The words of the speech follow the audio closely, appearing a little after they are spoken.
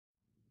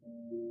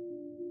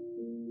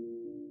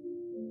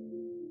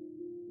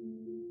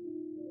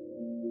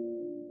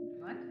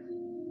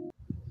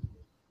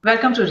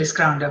Welcome to Risk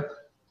Roundup.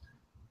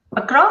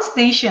 Across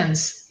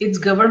nations, its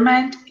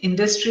government,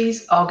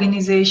 industries,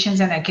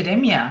 organizations, and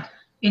academia,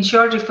 in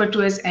short referred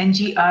to as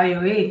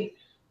NGIOA,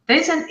 there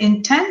is an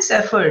intense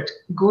effort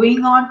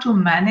going on to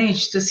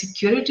manage the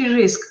security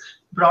risk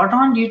brought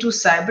on due to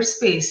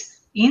cyberspace,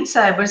 in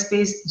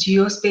cyberspace,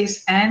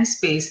 geospace, and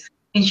space,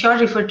 in short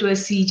referred to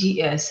as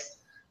CGS.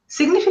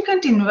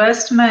 Significant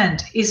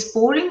investment is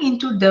pouring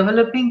into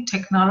developing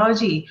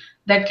technology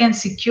that can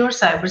secure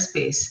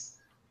cyberspace.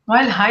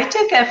 While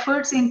high-tech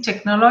efforts in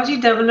technology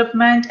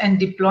development and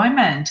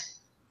deployment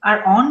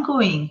are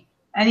ongoing,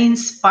 and in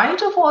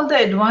spite of all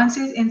the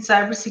advances in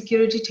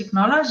cybersecurity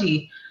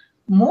technology,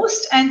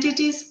 most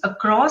entities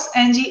across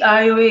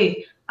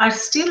NGIOA are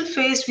still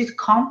faced with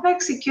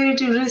complex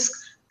security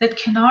risks that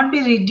cannot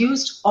be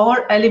reduced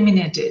or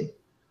eliminated.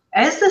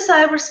 As the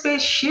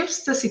cyberspace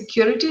shifts the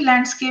security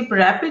landscape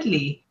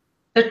rapidly,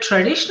 the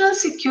traditional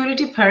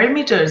security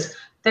perimeters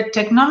that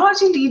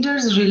technology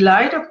leaders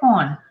relied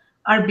upon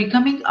are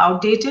becoming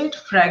outdated,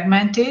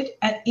 fragmented,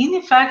 and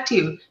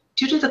ineffective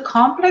due to the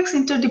complex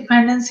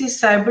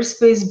interdependencies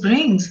cyberspace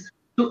brings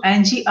to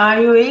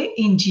NGIOA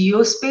in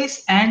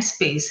geospace and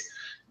space.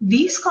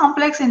 These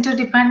complex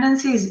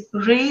interdependencies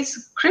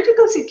raise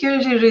critical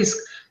security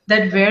risks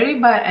that vary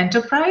by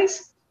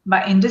enterprise,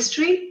 by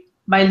industry,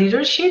 by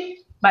leadership,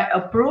 by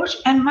approach,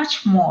 and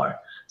much more.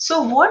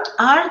 So, what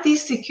are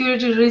these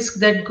security risks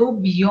that go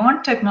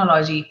beyond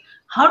technology?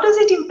 How does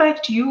it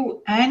impact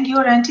you and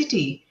your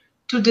entity?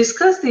 To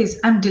discuss this,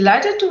 I'm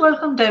delighted to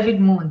welcome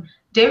David Moon.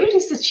 David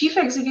is the Chief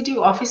Executive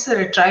Officer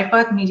at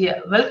TriPath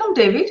Media. Welcome,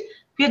 David.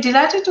 We are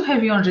delighted to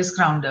have you on Risk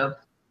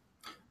Roundup.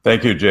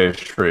 Thank you,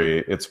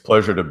 Jayshree. It's a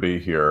pleasure to be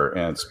here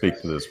and speak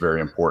to this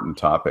very important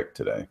topic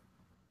today.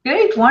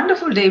 Great,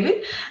 wonderful,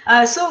 David.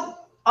 So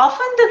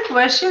often the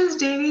questions,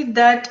 David,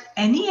 that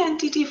any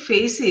entity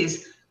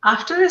faces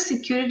after a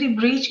security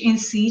breach in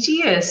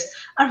CGS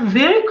are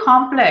very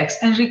complex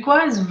and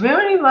requires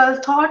very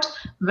well thought,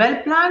 well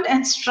planned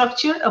and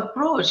structured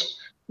approach.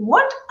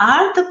 What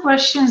are the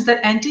questions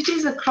that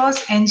entities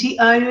across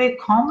NGIOA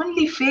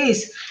commonly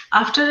face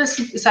after a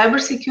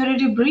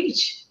cybersecurity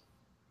breach?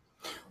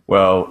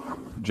 Well,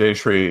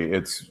 Jayshree,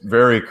 it's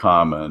very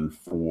common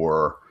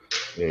for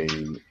a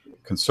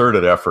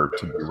concerted effort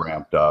to be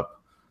ramped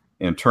up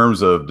in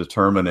terms of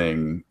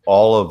determining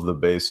all of the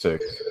basic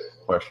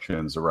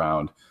questions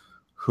around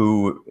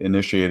who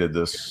initiated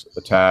this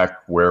attack,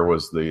 where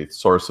was the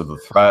source of the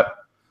threat.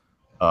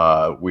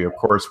 We, of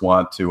course,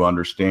 want to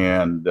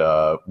understand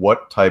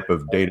what type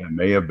of data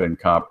may have been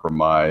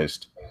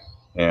compromised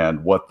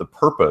and what the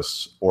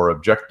purpose or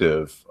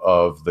objective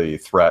of the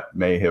threat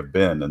may have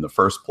been in the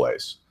first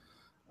place.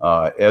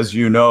 As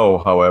you know,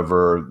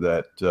 however,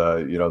 that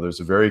there's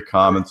a very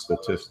common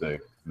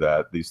statistic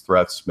that these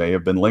threats may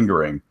have been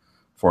lingering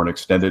for an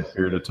extended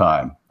period of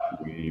time.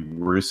 We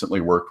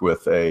recently worked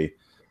with a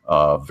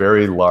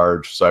very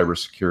large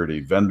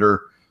cybersecurity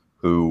vendor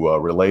who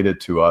related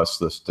to us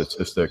the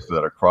statistic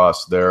that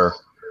across their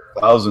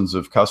thousands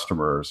of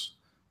customers,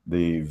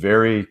 the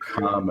very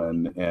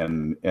common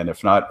and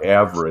if not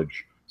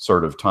average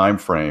sort of time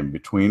frame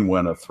between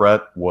when a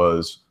threat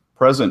was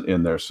present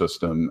in their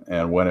system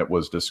and when it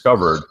was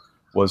discovered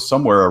was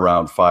somewhere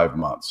around 5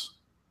 months.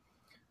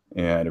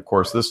 And of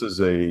course, this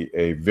is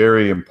a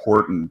very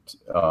important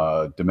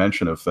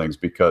dimension of things,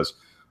 because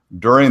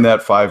during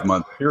that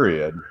 5-month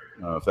period,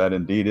 if that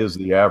indeed is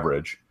the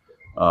average,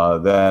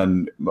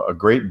 then a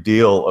great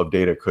deal of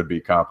data could be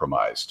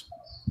compromised.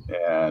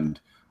 And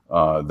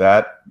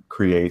that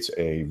creates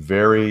a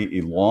very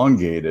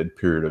elongated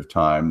period of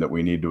time that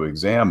we need to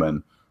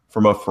examine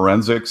from a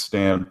forensic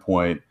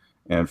standpoint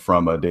and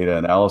from a data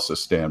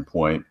analysis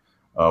standpoint.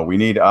 We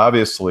need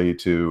obviously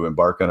to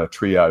embark on a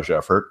triage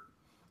effort.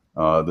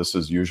 This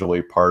is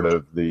usually part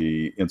of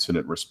the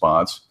incident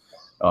response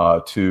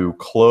to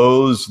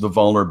close the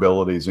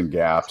vulnerabilities and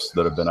gaps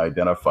that have been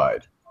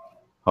identified.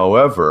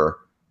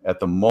 However,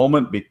 at the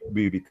moment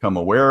we become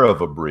aware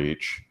of a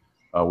breach,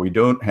 we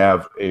don't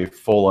have a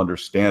full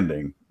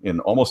understanding.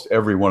 In almost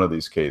every one of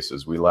these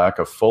cases, we lack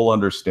a full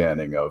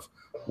understanding of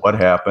what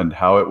happened,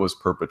 how it was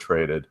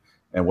perpetrated,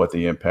 and what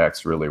the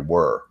impacts really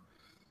were.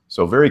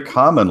 So very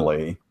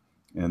commonly,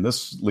 and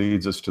this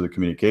leads us to the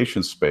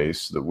communication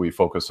space that we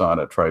focus on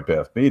at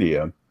TriPath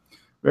Media,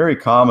 very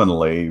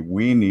commonly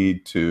we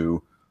need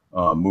to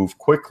move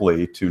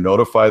quickly to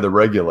notify the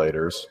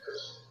regulators,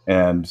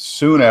 and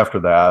soon after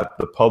that,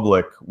 the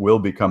public will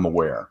become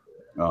aware.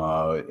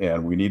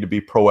 And we need to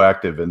be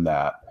proactive in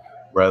that,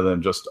 rather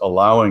than just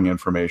allowing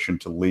information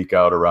to leak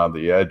out around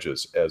the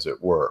edges, as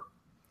it were.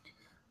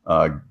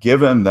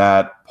 Given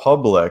that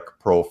public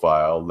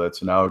profile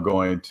that's now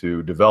going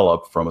to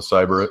develop from a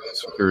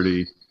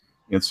cybersecurity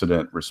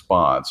incident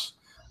response,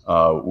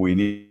 we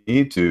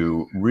need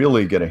to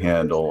really get a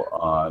handle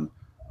on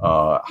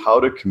how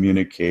to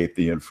communicate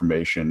the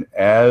information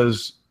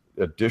as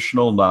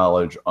additional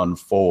knowledge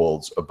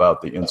unfolds about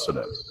the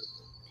incident.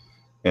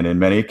 And in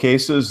many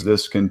cases,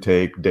 this can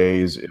take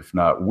days, if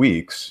not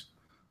weeks,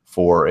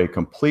 for a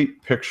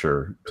complete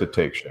picture to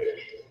take shape.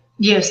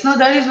 Yes, no,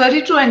 that is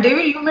very true. And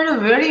David, you made a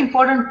very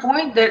important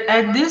point that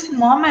at this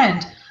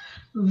moment,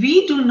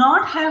 we do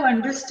not have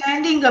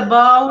understanding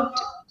about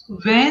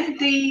when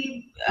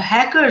the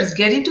hackers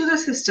get into the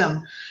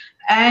system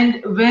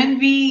and when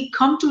we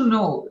come to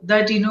know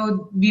that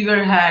we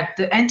were hacked.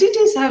 The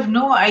entities have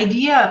no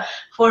idea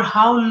for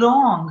how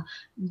long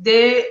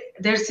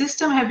their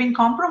system have been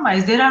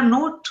compromised. There are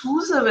no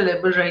tools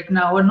available right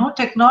now or no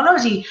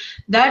technology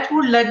that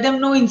would let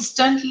them know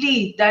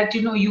instantly that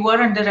you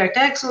are under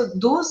attack. So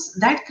those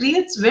that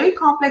creates very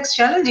complex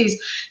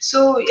challenges.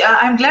 So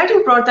I'm glad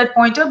you brought that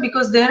point up,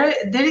 because there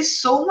is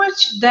so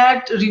much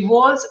that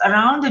revolves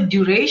around the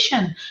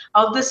duration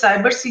of the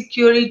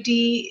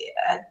cybersecurity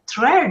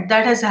threat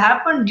that has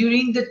happened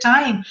during the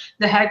time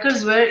the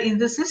hackers were in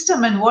the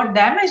system and what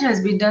damage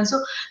has been done.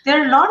 So there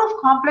are a lot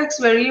of complex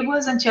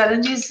variables and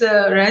challenges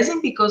rising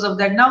because of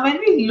that. Now, when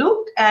we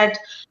look at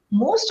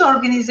most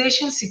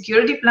organizations'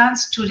 security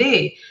plans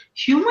today,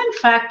 human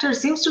factor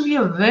seems to be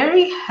a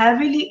very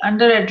heavily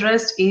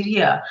under-addressed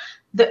area.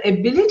 The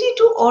ability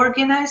to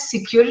organize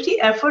security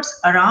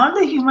efforts around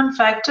the human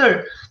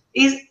factor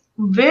is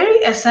very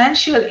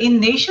essential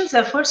in nations'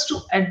 efforts to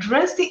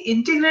address the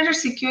integrated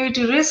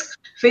security risk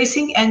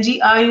facing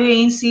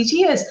NGIOA in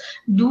CGS.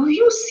 Do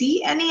you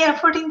see any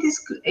effort in this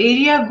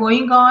area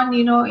going on,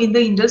 in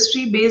the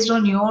industry based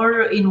on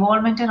your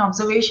involvement and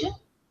observation?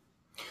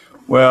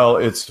 Well,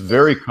 it's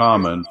very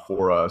common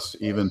for us,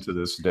 even to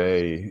this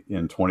day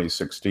in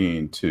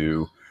 2016,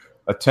 to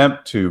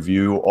attempt to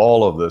view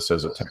all of this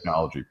as a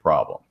technology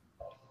problem.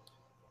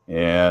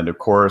 And of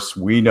course,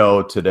 we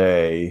know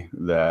today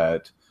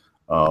that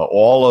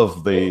all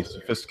of the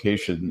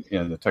sophistication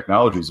in the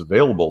technologies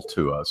available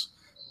to us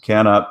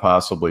cannot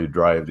possibly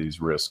drive these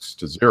risks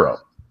to zero.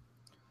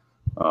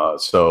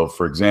 So,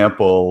 for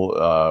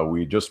example,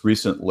 we just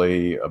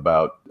recently,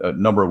 about a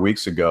number of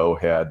weeks ago,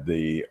 had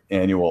the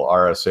annual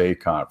RSA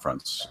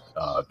conference,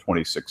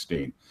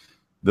 2016.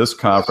 This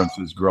conference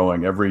is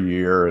growing every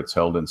year. It's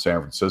held in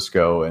San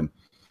Francisco, and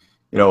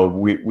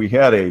we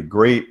had a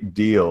great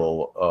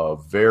deal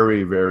of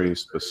very, very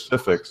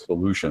specific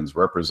solutions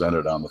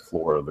represented on the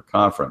floor of the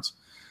conference.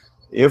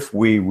 If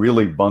we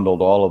really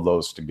bundled all of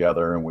those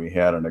together and we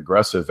had an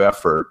aggressive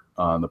effort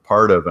on the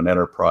part of an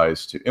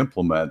enterprise to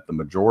implement the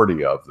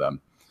majority of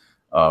them,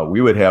 we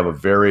would have a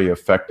very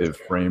effective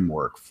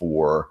framework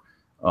for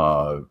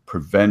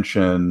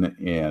prevention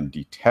and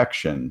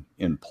detection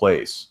in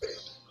place.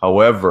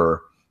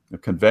 However, the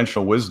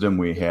conventional wisdom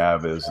we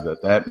have is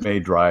that may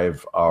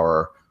drive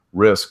our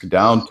risk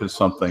down to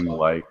something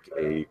like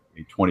a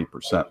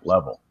 20%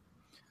 level.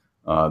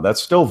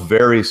 That's still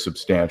very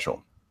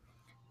substantial.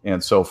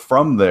 And so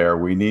from there,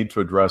 we need to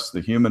address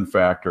the human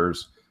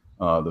factors,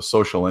 the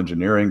social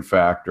engineering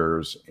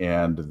factors,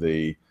 and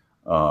the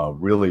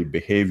really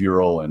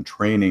behavioral and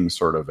training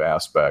sort of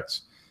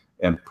aspects.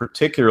 And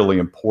particularly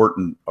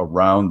important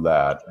around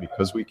that,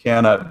 because we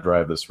cannot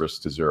drive this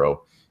risk to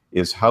zero,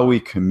 is how we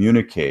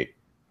communicate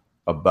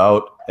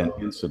about an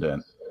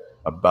incident,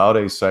 about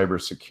a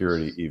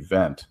cybersecurity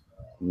event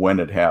when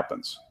it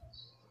happens.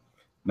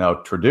 Now,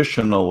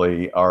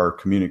 traditionally, our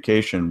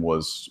communication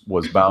was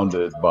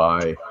bounded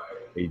by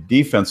a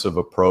defensive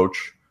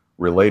approach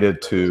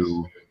related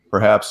to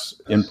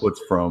perhaps inputs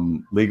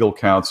from legal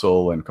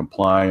counsel and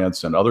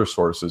compliance and other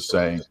sources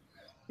saying,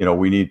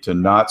 we need to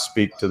not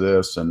speak to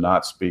this and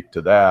not speak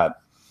to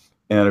that.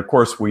 And of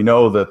course, we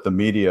know that the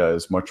media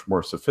is much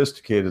more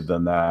sophisticated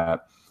than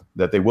that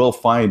they will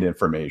find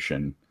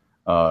information,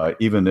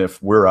 even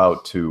if we're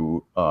out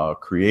to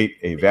create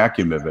a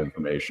vacuum of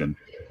information.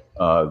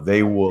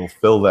 They will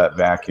fill that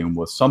vacuum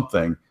with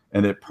something,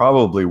 and it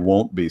probably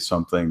won't be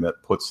something that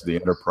puts the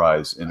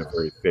enterprise in a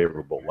very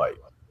favorable light.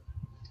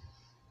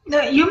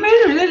 Now, you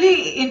made a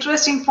really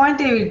interesting point,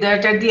 David,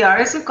 that at the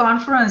RSA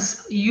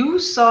conference, you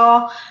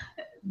saw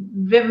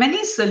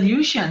many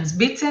solutions,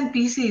 bits and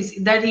pieces,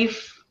 that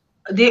if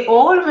they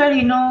all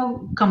were,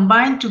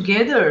 combined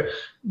together,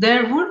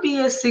 there would be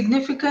a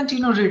significant,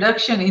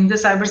 reduction in the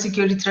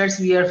cybersecurity threats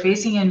we are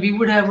facing, and we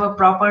would have a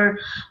proper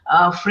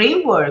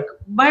framework.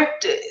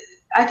 But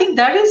I think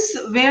that is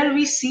where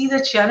we see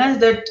the challenge,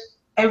 that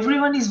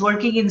everyone is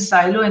working in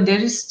silo, and there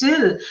is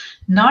still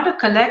not a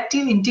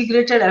collective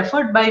integrated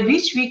effort by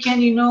which we can,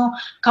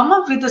 come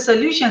up with the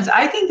solutions.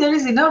 I think there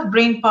is enough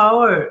brain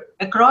power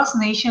across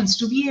nations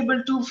to be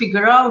able to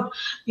figure out,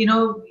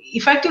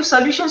 effective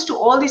solutions to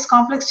all these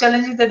complex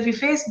challenges that we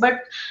face,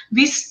 but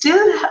we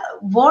still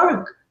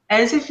work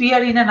as if we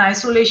are in an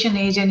isolation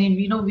age, and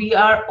we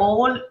are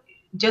all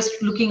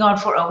just looking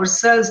out for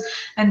ourselves,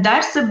 and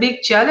that's the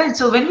big challenge.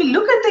 So when we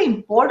look at the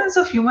importance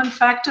of human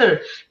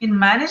factor in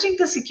managing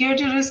the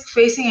security risk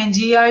facing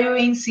NGIOA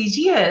in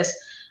CGS,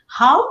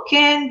 how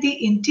can the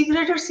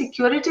integrated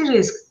security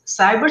risk,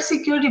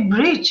 cybersecurity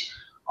breach,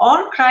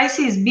 or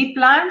crisis be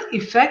planned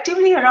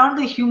effectively around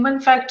the human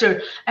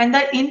factor? And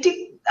that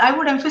I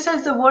would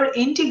emphasize the word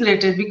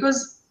integrated,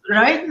 because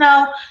right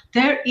now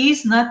there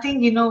is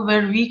nothing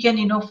where we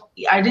can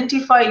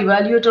identify,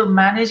 evaluate, or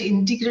manage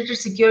integrated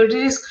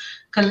security risk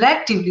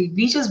collectively.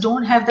 We just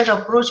don't have that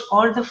approach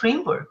or the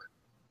framework.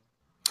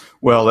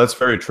 Well, that's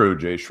very true,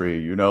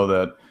 Jayshree. You know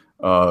that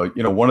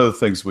one of the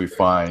things we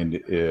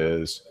find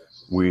is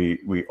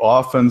we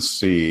often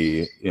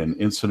see in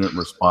incident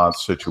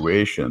response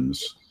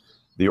situations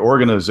the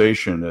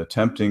organization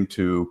attempting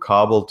to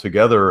cobble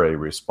together a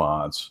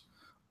response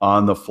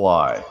on the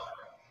fly.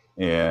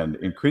 And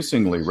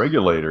increasingly,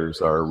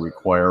 regulators are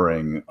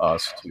requiring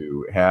us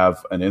to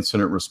have an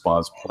incident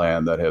response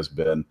plan that has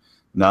been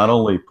not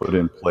only put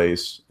in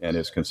place and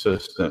is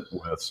consistent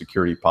with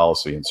security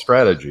policy and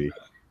strategy,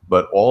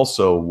 but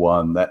also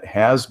one that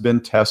has been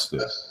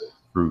tested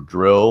through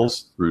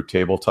drills, through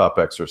tabletop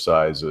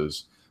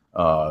exercises,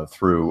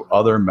 through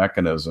other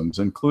mechanisms,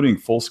 including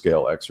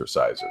full-scale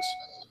exercises.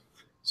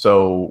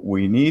 So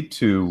we need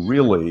to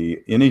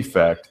really, in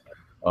effect,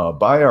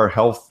 buy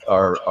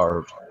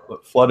our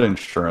flood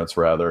insurance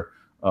rather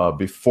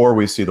before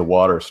we see the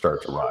water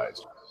start to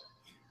rise.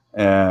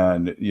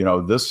 And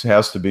this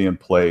has to be in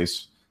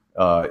place.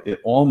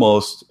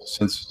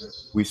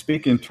 Since we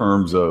speak in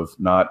terms of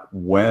not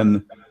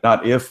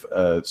if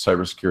a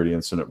cybersecurity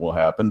incident will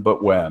happen,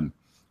 but when,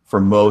 for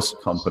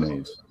most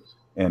companies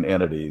and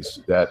entities,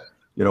 that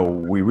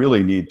we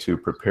really need to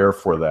prepare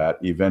for that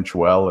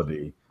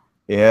eventuality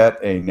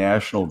at a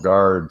National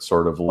Guard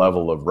sort of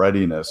level of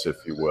readiness, if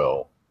you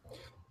will,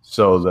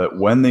 so that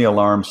when the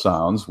alarm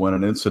sounds, when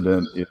an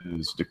incident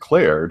is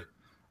declared,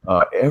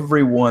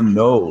 everyone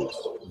knows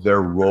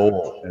their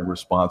role and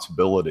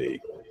responsibility.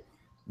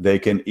 They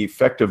can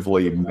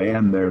effectively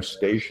man their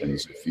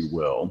stations, if you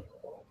will,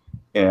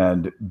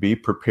 and be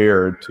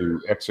prepared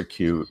to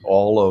execute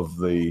all of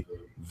the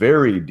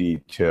very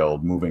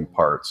detailed moving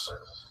parts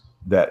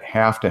that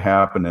have to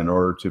happen in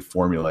order to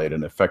formulate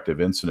an effective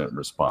incident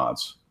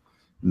response,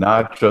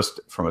 not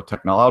just from a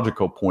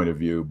technological point of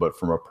view, but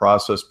from a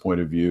process point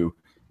of view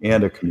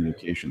and a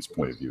communications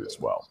point of view as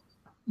well.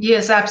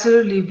 Yes,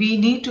 absolutely. We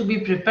need to be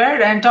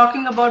prepared. And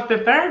talking about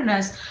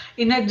preparedness,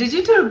 in a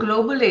digital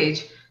global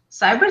age,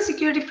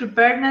 cybersecurity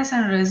preparedness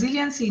and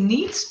resiliency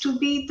needs to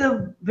be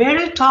the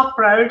very top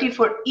priority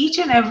for each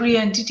and every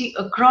entity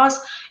across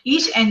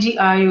each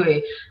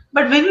NGIOA.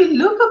 But when we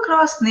look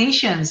across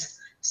nations,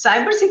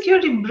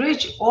 cybersecurity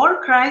breach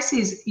or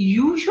crisis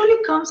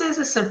usually comes as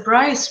a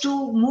surprise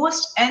to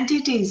most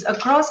entities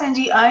across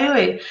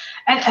NGIOA.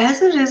 And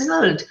as a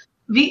result,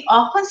 we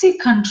often see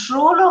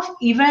control of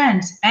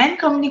events and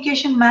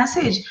communication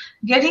message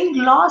getting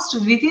lost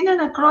within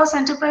and across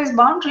enterprise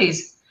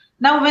boundaries.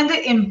 Now, when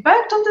the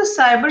impact of the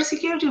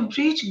cybersecurity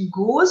breach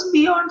goes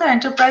beyond the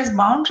enterprise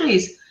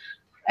boundaries,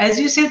 as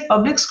you said,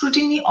 public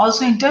scrutiny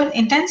also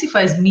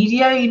intensifies.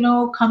 Media,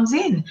 comes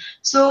in.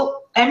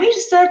 So,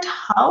 amidst that,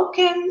 how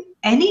can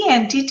any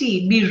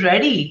entity be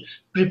ready,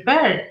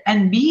 prepared,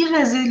 and be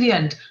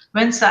resilient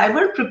when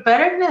cyber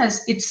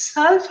preparedness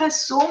itself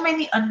has so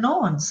many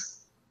unknowns?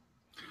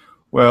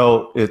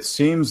 Well, it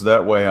seems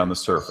that way on the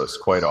surface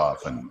quite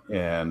often.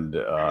 And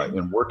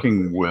in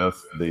working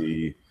with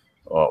the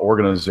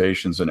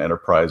organizations and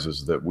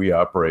enterprises that we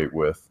operate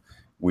with,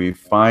 we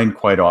find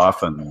quite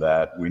often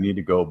that we need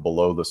to go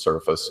below the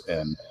surface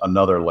and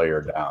another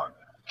layer down.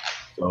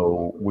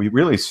 So we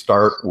really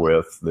start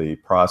with the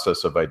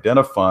process of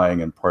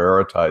identifying and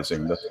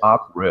prioritizing the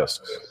top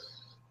risks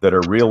that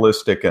are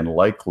realistic and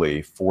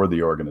likely for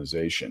the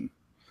organization.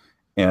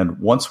 And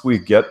once we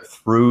get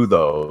through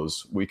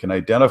those, we can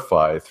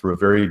identify through a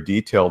very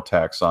detailed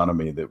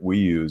taxonomy that we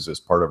use as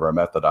part of our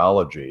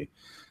methodology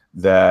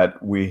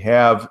that we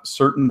have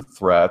certain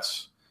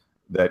threats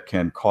that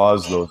can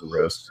cause those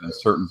risks and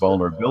certain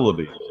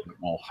vulnerabilities that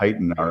will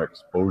heighten our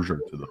exposure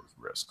to those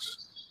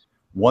risks.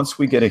 Once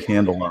we get a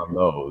handle on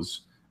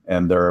those,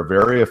 and there are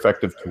very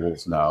effective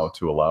tools now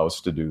to allow us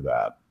to do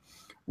that,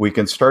 we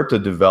can start to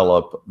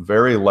develop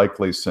very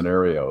likely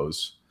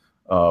scenarios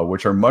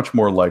which are much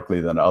more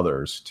likely than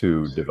others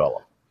to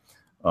develop.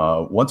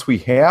 Once we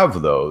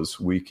have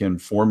those, we can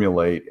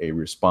formulate a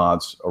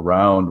response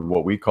around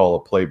what we call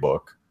a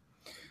playbook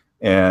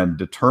and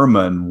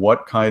determine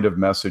what kind of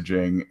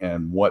messaging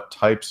and what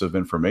types of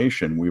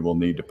information we will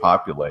need to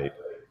populate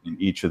in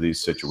each of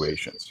these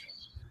situations.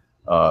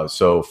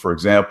 So, for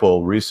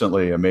example,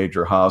 recently a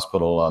major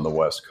hospital on the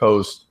West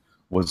Coast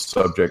was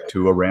subject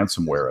to a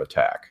ransomware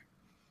attack,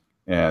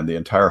 and the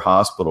entire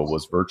hospital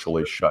was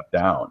virtually shut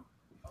down.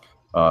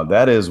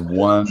 That is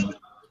one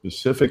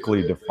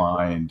specifically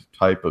defined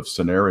type of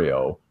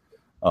scenario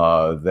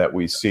that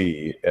we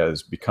see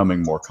as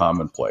becoming more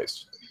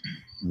commonplace.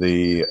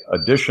 The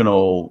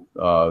additional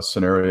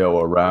scenario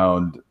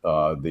around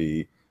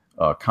the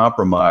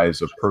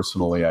compromise of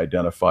personally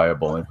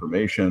identifiable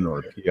information,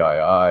 or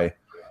PII,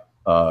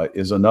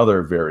 is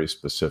another very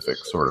specific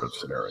sort of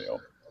scenario.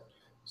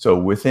 So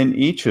within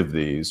each of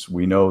these,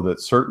 we know that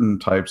certain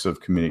types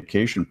of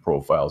communication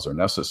profiles are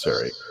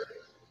necessary.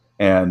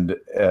 And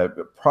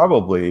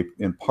probably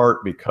in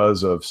part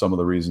because of some of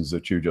the reasons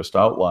that you just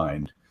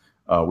outlined,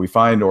 we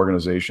find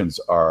organizations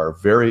are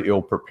very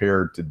ill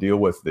prepared to deal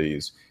with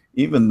these,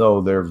 even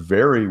though they're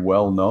very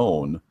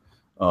well-known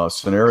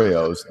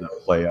scenarios that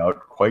play out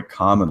quite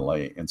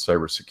commonly in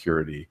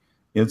cybersecurity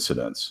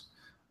incidents.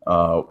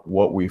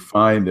 What we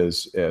find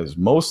is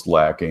most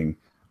lacking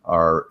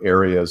are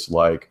areas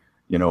like,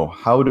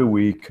 how do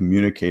we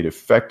communicate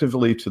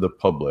effectively to the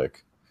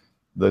public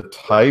the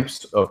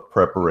types of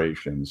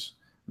preparations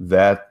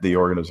that the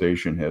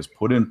organization has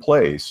put in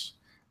place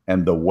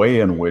and the way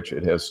in which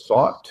it has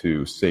sought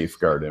to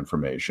safeguard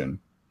information.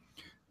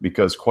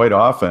 Because quite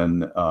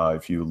often,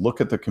 if you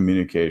look at the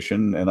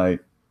communication, and I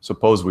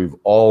suppose we've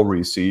all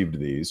received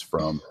these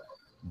from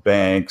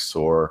banks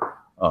or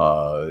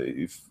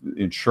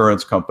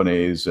insurance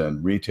companies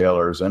and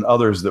retailers and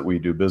others that we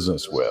do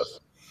business with,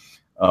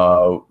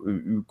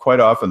 quite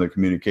often the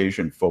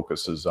communication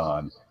focuses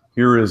on,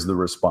 here is the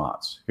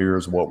response,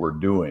 here's what we're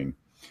doing,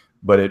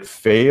 but it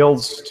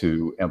fails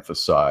to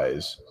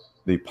emphasize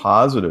the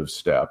positive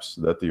steps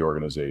that the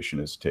organization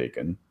has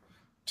taken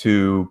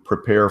to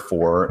prepare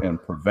for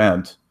and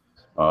prevent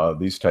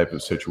these type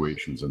of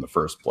situations in the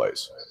first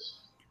place.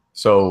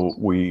 So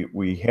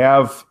we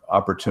have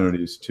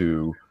opportunities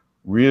to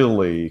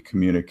really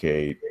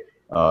communicate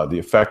the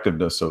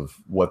effectiveness of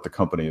what the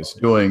company is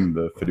doing,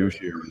 the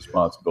fiduciary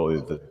responsibility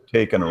that they've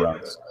taken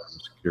around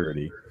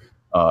security,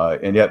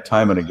 and yet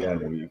time and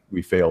again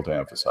we fail to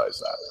emphasize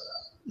that.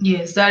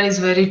 Yes, that is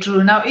very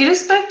true. Now,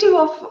 irrespective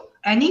of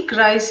any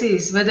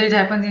crisis, whether it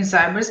happens in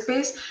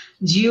cyberspace,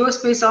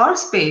 geospace, or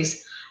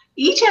space,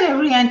 each and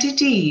every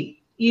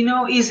entity,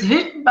 is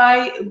hit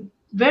by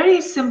very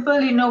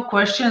simple,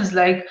 questions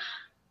like,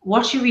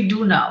 what should we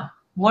do now?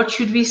 What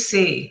should we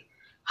say?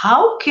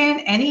 How can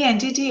any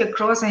entity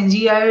across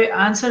NGIOA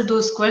answer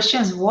those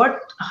questions? What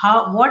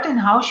and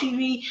how should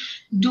we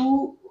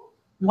do?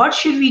 What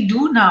should we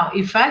do now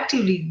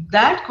effectively?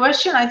 That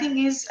question, I think,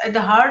 is at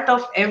the heart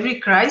of every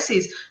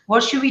crisis.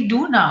 What should we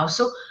do now?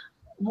 So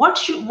what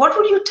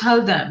would you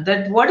tell them,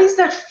 that what is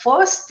that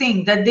first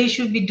thing that they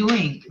should be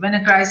doing when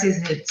a crisis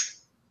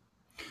hits?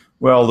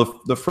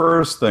 Well, the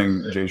first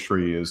thing,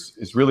 Jayshree,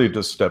 is really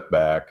to step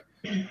back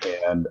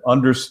and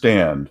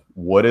understand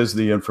what is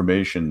the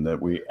information that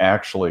we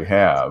actually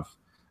have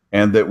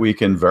and that we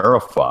can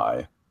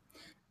verify,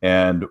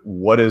 and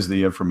what is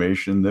the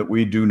information that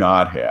we do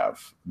not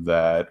have,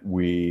 that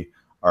we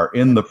are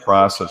in the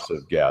process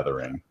of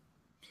gathering.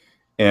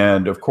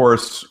 And of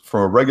course,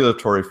 from a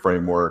regulatory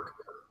framework,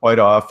 quite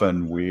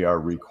often we are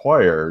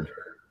required,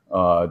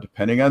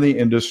 depending on the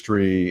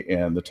industry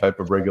and the type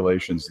of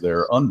regulations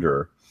they're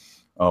under,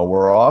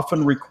 we're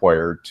often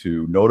required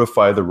to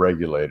notify the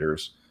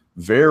regulators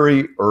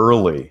very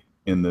early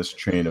in this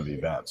chain of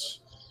events.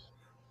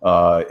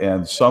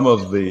 And some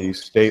of the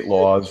state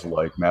laws,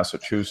 like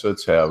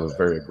Massachusetts, have a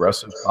very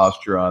aggressive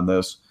posture on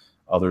this.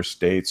 Other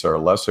states are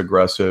less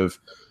aggressive.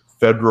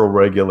 Federal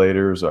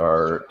regulators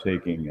are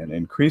taking an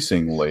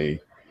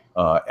increasingly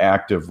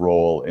active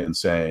role in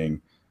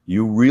saying,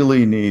 you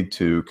really need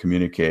to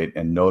communicate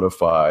and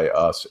notify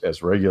us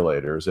as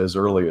regulators as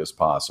early as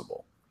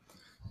possible.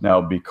 Now,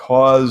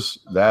 because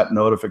that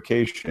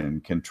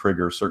notification can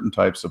trigger certain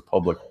types of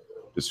public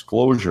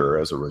disclosure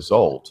as a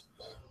result,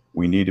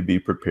 we need to be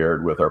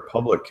prepared with our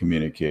public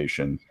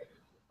communication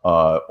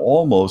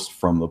almost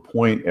from the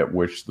point at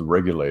which the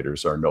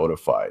regulators are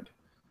notified.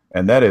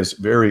 And that is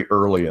very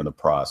early in the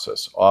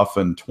process,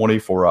 often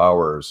 24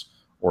 hours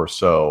or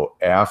so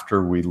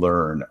after we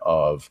learn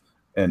of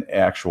an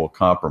actual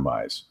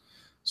compromise.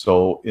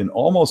 So in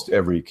almost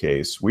every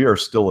case, we are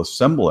still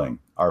assembling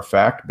our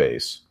fact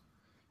base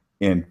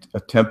in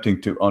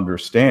attempting to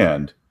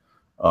understand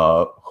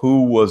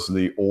who was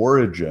the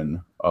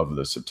origin of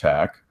this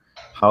attack,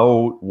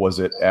 how was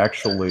it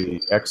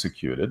actually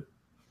executed,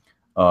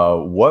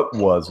 what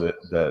was it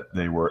that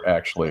they were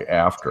actually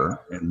after,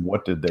 and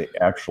what did they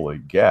actually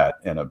get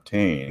and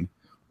obtain,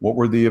 what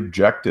were the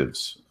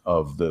objectives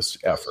of this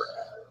effort,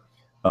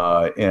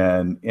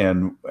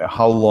 and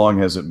how long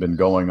has it been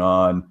going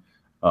on,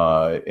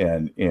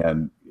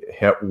 and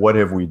what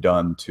have we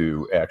done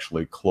to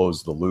actually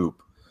close the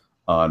loop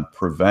on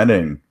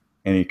preventing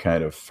any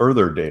kind of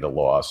further data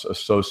loss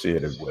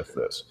associated with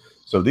this.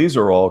 So these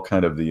are all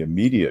kind of the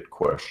immediate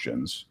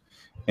questions.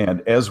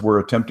 And as we're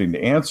attempting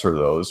to answer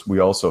those, we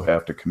also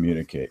have to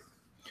communicate.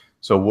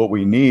 So what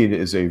we need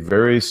is a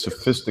very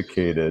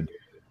sophisticated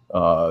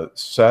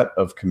set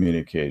of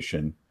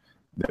communication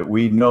that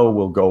we know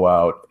will go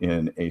out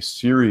in a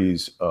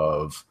series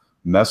of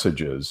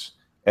messages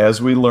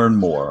as we learn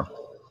more,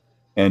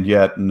 and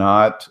yet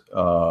not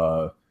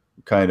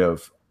kind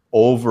of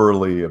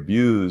overly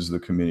abuse the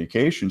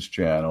communications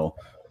channel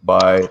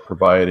by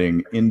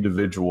providing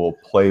individual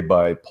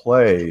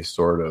play-by-play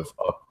sort of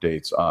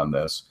updates on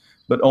this,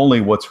 but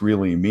only what's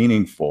really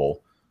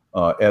meaningful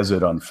as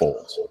it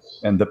unfolds.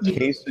 And the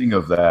pacing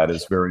of that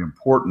is very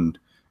important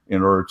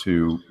in order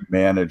to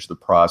manage the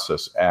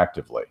process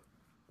actively.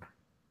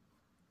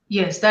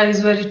 Yes, that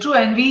is very true.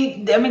 And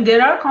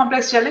there are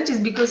complex challenges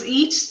because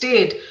each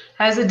state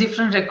has a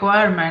different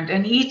requirement,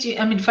 and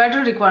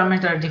federal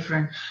requirements are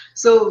different.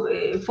 So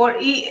for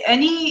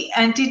any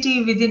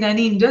entity within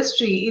any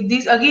industry,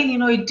 this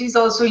again, it is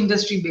also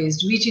industry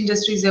based. Which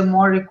industries have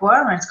more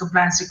requirements,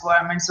 compliance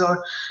requirements,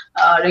 or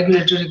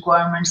regulatory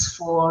requirements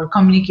for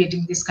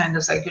communicating this kind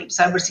of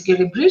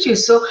cybersecurity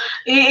breaches? So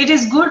it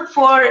is good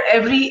for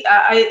every.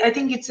 I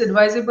think it's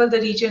advisable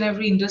that each and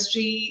every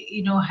industry,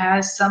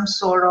 has some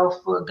sort of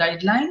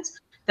guidelines,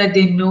 that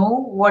they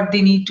know what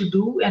they need to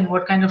do and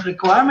what kind of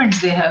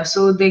requirements they have,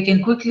 so they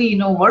can quickly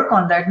work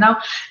on that. Now,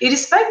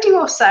 irrespective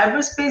of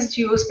cyberspace,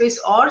 geospace,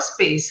 or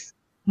space,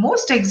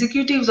 most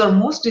executives or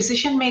most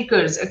decision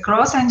makers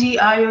across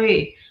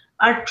NGIOA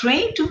are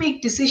trained to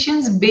make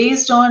decisions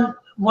based on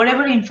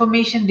whatever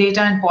information,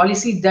 data, and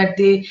policy that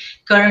they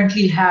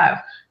currently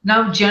have.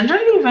 Now,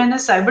 generally, when a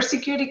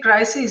cybersecurity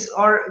crisis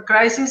or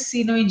crisis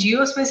in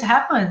geospace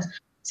happens,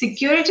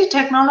 security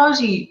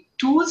technology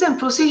tools and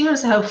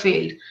procedures have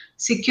failed.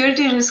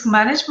 Security risk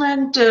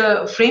management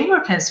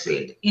framework has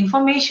failed.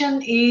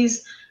 Information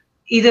is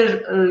either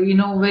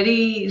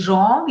very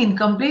wrong,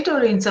 incomplete,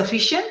 or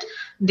insufficient.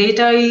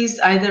 Data is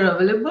either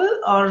available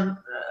or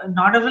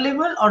not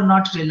available, or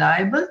not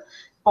reliable.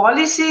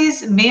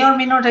 Policies may or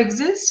may not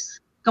exist.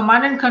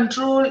 Command and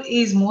control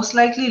is most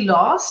likely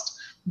lost.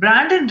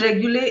 Brand and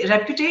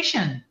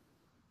reputation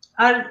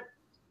are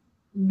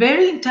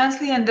very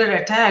intensely under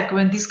attack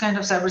when this kind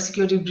of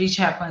cybersecurity breach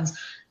happens.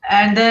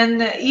 And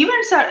then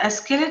events are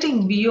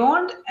escalating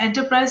beyond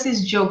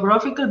enterprises'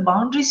 geographical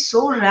boundaries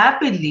so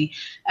rapidly.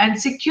 And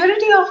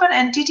security of an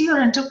entity or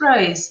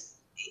enterprise,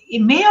 it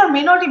may or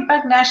may not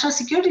impact national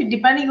security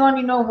depending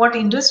on what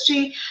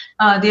industry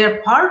they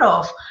are part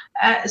of.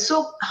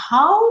 So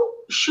how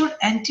should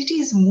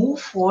entities move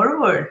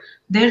forward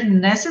their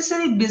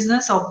necessary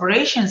business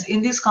operations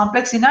in these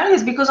complex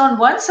scenarios? Because on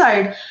one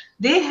side,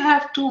 they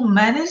have to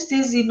manage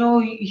this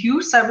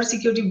huge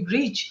cybersecurity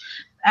breach,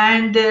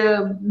 and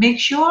make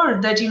sure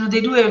that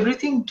they do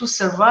everything to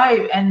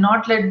survive and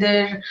not let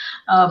their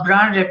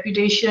brand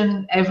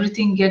reputation,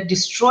 everything get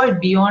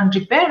destroyed beyond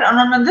repair. And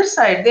on the other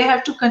side, they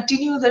have to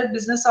continue their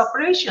business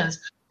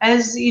operations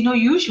as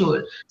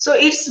usual. So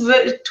it's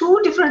two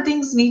different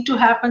things need to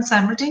happen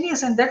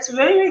simultaneous, and that's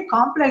very, very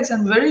complex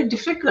and very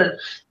difficult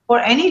for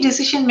any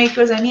decision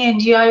makers, any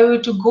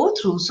NGIO to go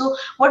through. So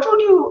what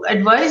would you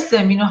advise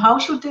them? How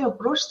should they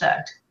approach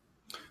that?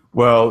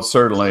 Well,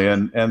 certainly,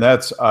 and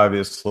that's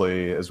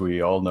obviously, as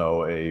we all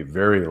know, a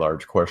very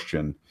large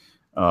question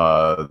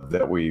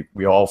that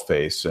we all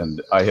face.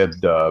 And I had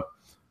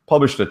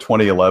published a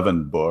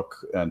 2011 book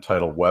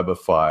entitled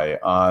Webify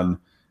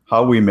on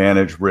how we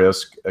manage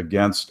risk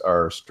against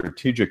our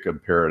strategic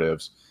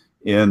imperatives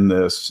in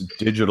this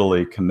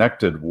digitally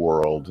connected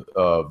world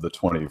of the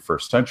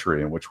 21st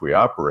century in which we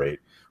operate,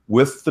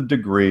 with the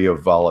degree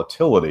of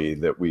volatility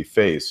that we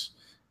face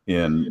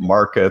in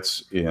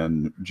markets,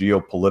 in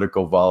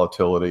geopolitical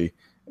volatility,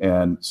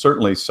 and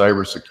certainly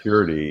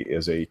cybersecurity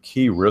is a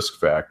key risk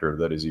factor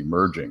that is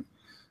emerging.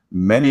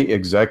 Many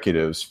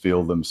executives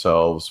feel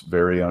themselves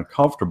very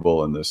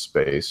uncomfortable in this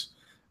space.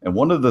 And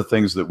one of the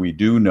things that we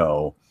do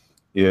know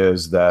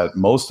is that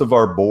most of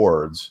our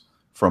boards,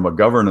 from a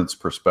governance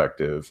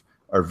perspective,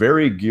 are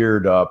very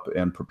geared up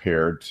and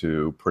prepared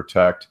to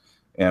protect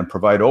and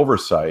provide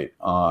oversight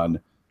on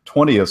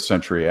 20th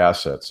century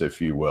assets, if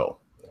you will.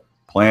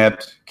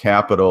 Plant,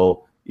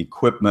 capital,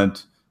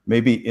 equipment,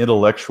 maybe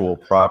intellectual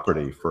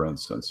property, for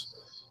instance.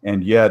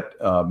 And yet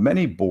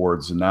many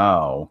boards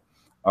now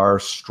are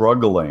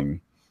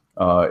struggling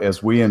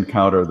as we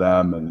encounter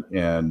them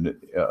and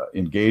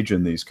engage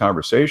in these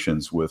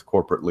conversations with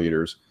corporate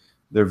leaders.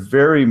 They're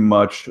very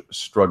much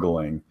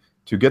struggling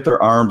to get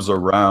their arms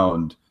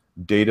around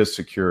data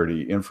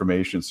security,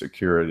 information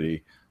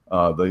security,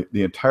 the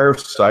entire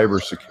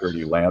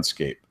cybersecurity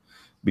landscape,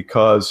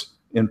 because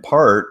in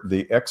part,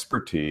 the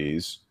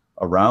expertise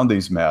around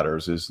these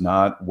matters is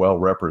not well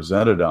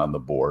represented on the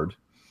board.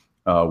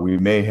 We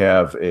may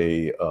have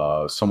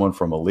someone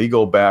from a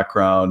legal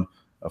background,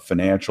 a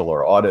financial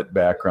or audit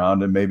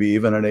background, and maybe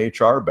even an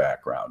HR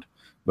background.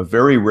 But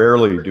very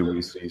rarely do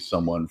we see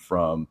someone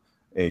from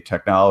a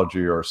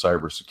technology or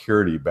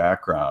cybersecurity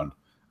background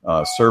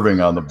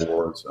serving on the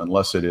boards,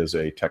 unless it is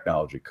a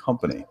technology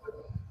company.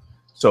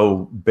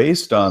 So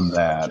based on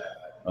that,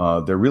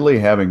 they're really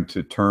having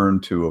to turn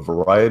to a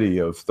variety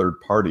of third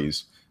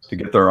parties to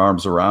get their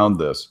arms around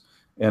this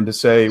and to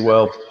say,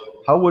 well,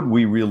 how would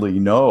we really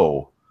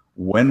know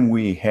when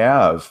we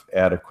have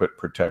adequate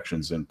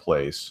protections in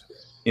place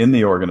in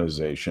the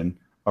organization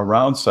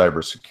around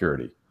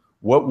cybersecurity?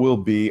 What will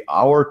be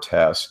our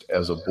test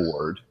as a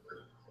board,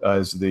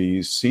 as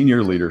the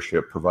senior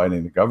leadership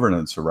providing the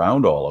governance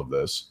around all of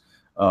this,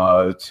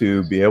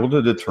 to be able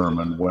to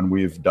determine when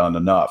we've done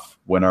enough,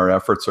 when our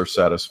efforts are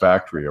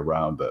satisfactory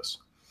around this?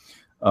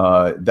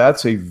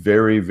 That's a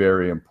very,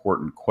 very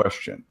important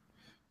question.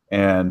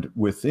 And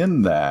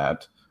within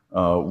that,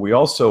 we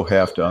also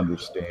have to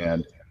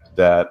understand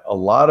that a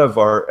lot of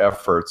our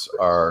efforts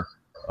are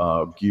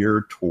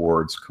geared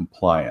towards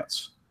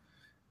compliance,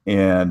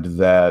 and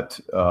that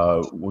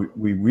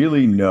we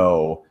really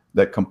know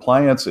that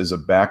compliance is a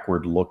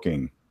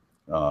backward-looking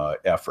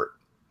effort.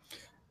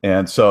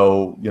 And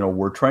so,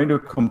 we're trying to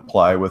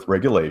comply with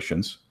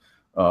regulations,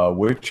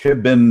 which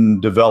have been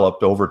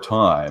developed over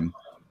time,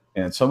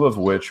 and some of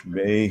which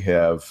may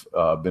have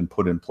been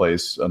put in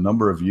place a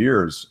number of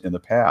years in the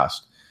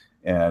past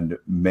and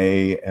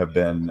may have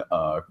been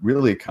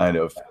really kind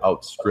of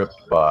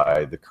outstripped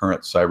by the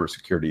current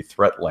cybersecurity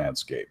threat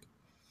landscape.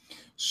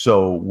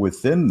 So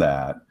within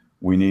that,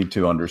 we need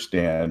to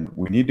understand,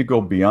 we need to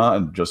go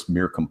beyond just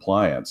mere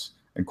compliance.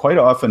 And quite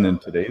often in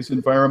today's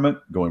environment,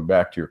 going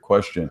back to your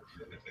question,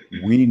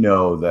 we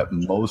know that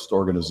most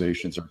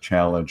organizations are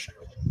challenged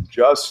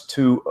just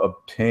to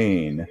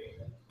obtain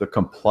the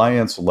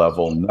compliance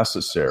level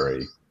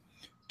necessary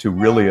to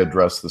really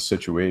address the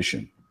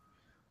situation.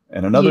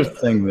 And another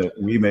thing that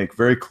we make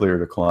very clear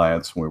to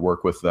clients when we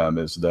work with them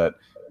is that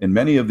in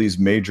many of these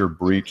major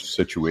breach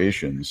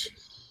situations,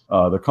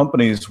 the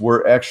companies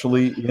were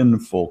actually in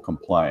full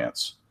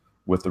compliance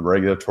with the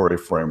regulatory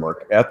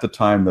framework at the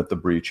time that the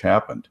breach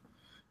happened.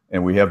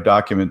 And we have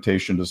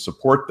documentation to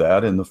support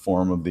that in the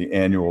form of the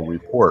annual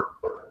report,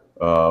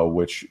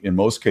 which in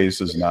most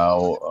cases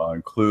now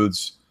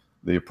includes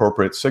the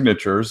appropriate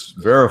signatures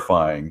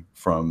verifying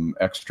from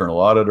external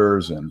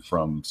auditors and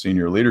from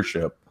senior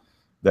leadership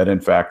that in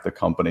fact the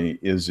company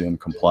is in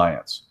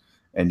compliance.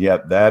 And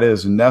yet that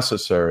is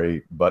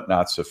necessary but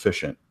not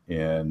sufficient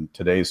in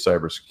today's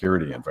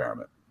cybersecurity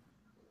environment.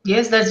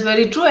 Yes, that's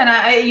very true.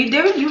 And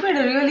David, you made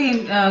a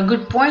really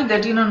good point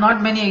that,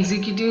 not many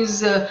executives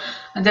that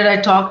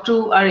I talk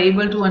to are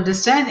able to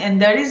understand,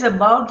 and that is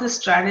about the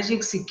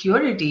strategic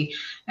security.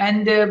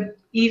 And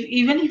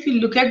even if you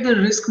look at the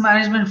risk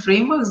management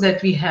frameworks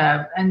that we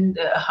have and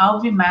how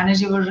we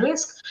manage our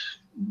risk,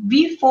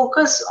 we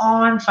focus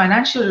on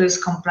financial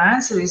risk,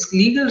 compliance risk,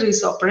 legal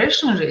risk,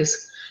 operational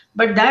risk,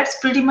 but that's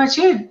pretty much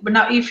it. But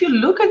now if you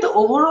look at the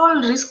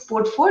overall risk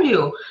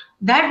portfolio,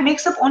 that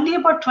makes up only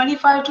about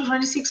 25 to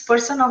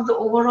 26% of the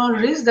overall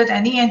risk that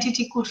any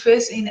entity could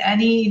face in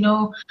any,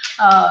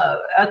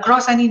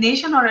 across any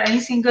nation or any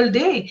single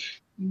day.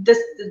 The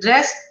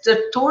rest,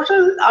 the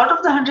total out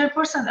of the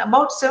 100%,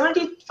 about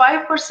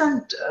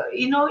 75%,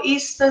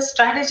 is the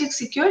strategic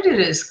security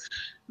risk,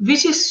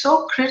 which is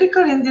so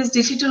critical in this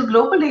digital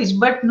global age,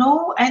 but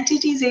no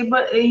entity is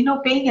able,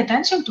 paying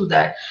attention to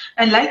that.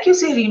 And like you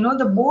said,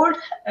 the board,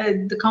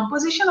 the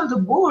composition of the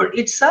board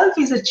itself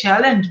is a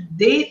challenge.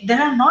 There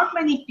are not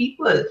many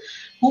people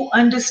who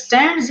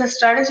understands the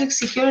strategic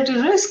security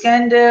risk,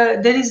 and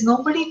there is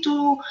nobody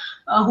who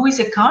is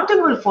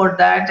accountable for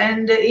that.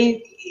 And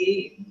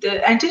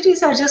the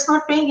entities are just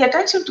not paying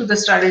attention to the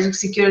strategic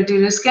security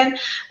risk, and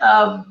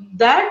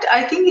that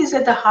I think is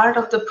at the heart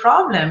of the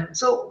problem.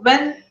 So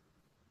when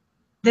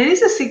there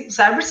is a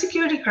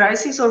cybersecurity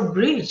crisis or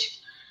breach,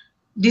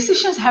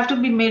 decisions have to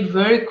be made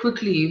very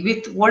quickly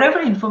with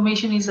whatever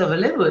information is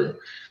available.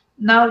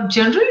 Now,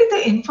 generally,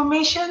 the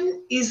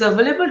information is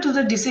available to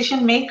the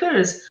decision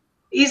makers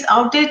is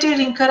outdated,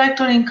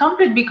 incorrect, or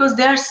incomplete because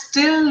they are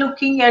still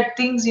looking at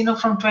things,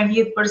 from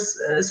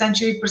 20th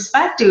century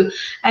perspective,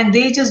 and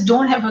they just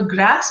don't have a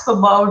grasp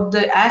about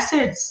the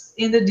assets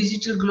in the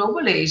digital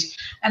global age.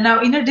 And now,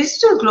 in a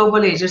digital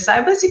global age, a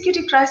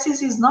cybersecurity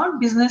crisis is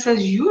not business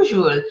as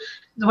usual.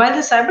 While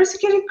the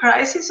cybersecurity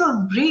crisis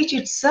or breach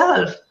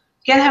itself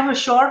can have a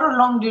short or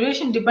long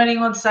duration depending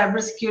on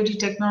cybersecurity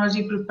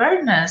technology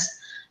preparedness,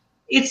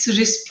 its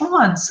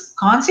response,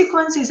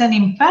 consequences, and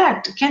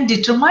impact can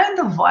determine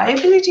the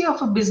viability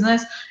of a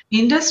business,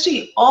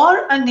 industry,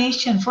 or a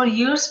nation for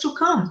years to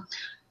come.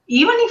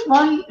 Even if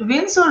one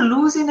wins or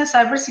loses in a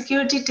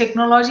cybersecurity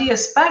technology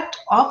aspect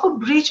of a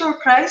breach or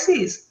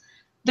crisis,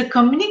 the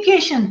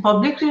communication,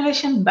 public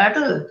relation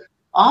battle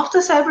of the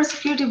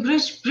cybersecurity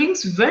breach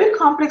brings very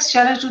complex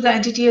challenge to the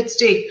entity at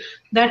stake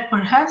that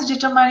perhaps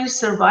determine its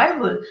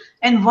survival.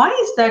 And why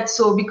is that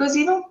so? Because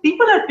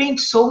people are paying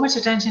so much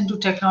attention to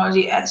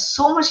technology as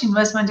so much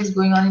investment is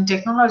going on in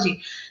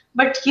technology.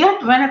 But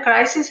yet when a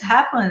crisis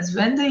happens,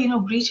 when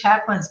the breach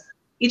happens,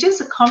 it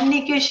is a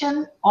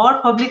communication or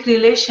public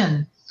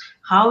relation,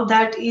 how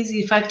that is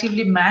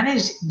effectively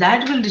managed,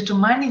 that will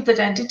determine if that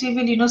entity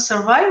will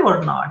survive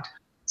or not.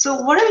 So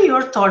what are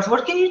your thoughts?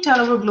 What can you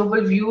tell our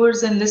global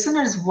viewers and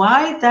listeners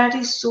why that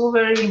is so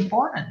very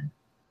important?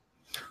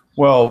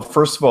 Well,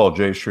 first of all,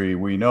 Jayshree,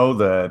 we know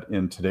that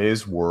in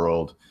today's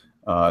world,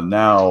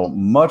 now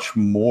much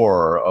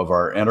more of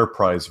our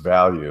enterprise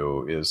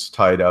value is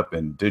tied up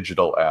in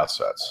digital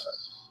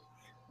assets,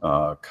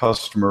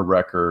 customer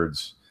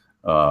records,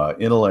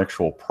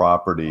 intellectual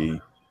property,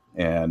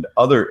 and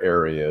other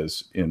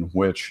areas in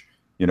which,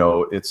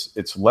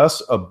 it's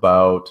less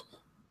about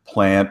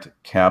plant,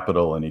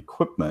 capital, and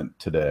equipment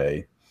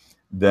today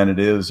than it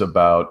is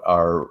about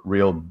our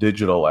real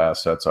digital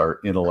assets, our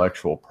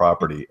intellectual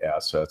property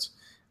assets.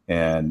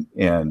 And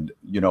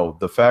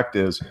the fact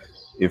is,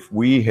 if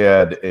we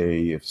had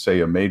say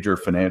a major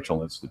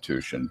financial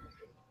institution,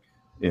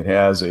 it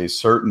has a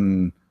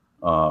certain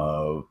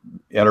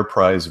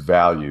enterprise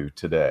value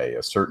today,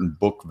 a certain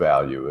book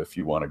value, if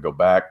you want to go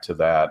back to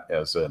that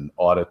as an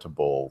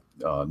auditable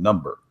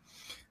number.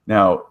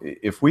 Now,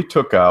 if we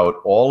took out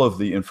all of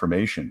the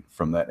information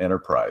from that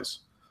enterprise,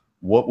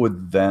 what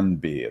would then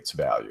be its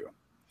value?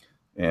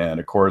 And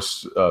of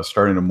course,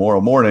 starting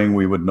tomorrow morning,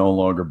 we would no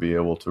longer be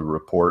able to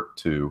report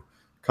to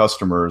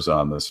customers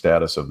on the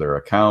status of their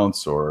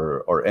accounts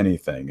or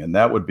anything. And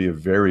that would be a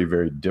very,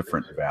 very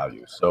different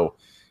value. So,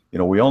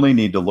 we only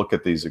need to look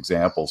at these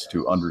examples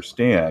to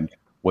understand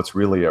what's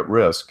really at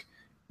risk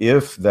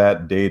if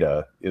that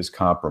data is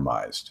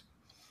compromised.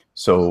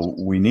 So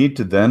we need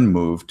to then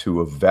move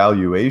to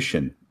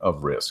evaluation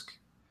of risk.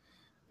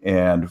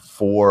 And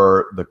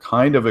for the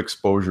kind of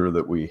exposure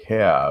that we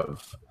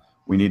have,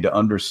 we need to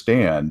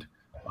understand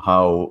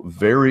how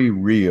very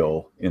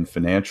real in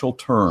financial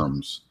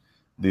terms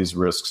these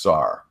risks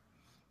are.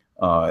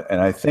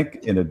 And I think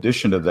in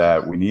addition to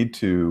that, we need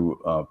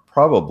to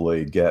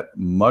probably get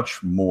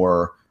much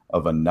more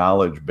of a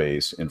knowledge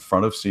base in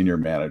front of senior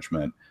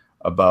management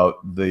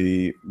about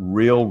the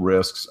real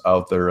risks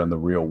out there in the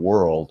real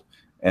world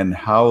and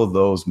how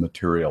those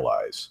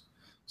materialize.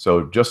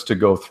 So just to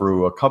go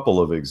through a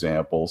couple of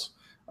examples,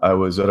 I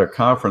was at a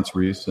conference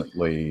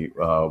recently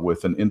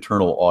with an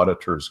internal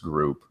auditors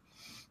group,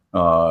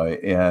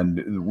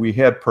 and we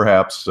had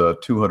perhaps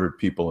 200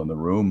 people in the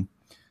room.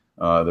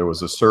 There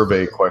was a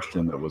survey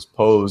question that was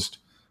posed,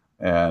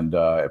 and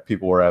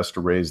people were asked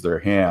to raise their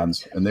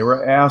hands, and they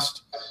were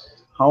asked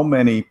how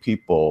many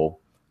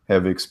people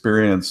have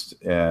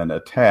experienced an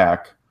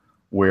attack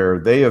where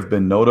they have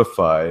been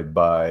notified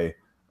by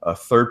a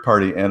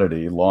third-party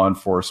entity, law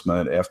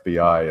enforcement,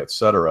 FBI, et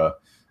cetera,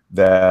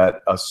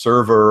 that a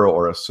server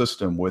or a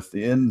system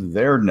within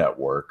their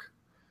network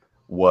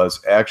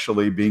was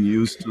actually being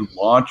used to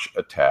launch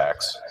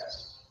attacks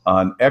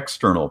on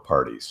external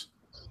parties.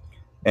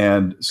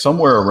 And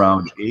somewhere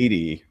around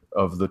 80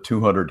 of the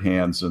 200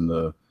 hands in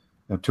the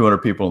 200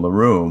 people in the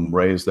room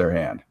raised their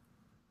hand.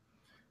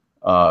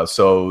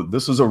 So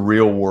this is a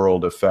real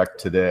world effect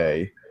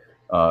today.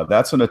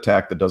 That's an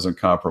attack that doesn't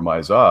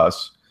compromise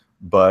us,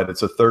 but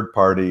it's a third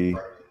party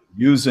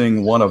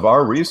using one of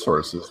our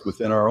resources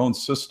within our own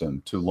system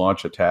to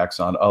launch attacks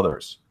on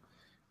others.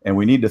 And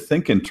we need to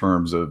think in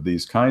terms of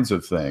these kinds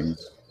of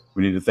things.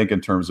 We need to think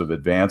in terms of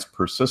advanced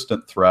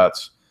persistent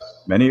threats,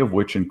 many of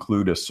which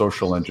include a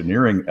social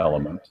engineering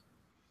element.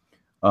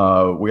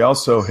 We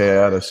also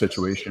had a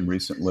situation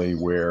recently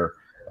where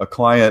a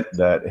client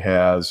that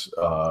has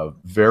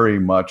very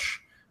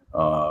much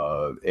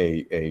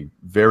a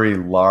very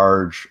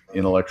large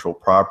intellectual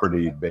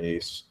property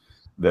base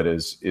that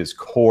is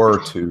core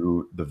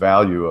to the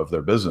value of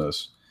their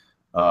business,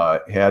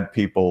 had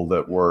people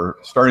that were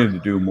starting to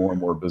do more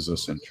and more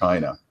business in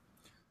China.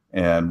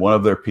 And one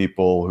of their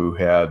people who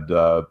had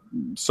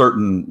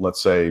certain,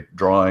 let's say,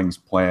 drawings,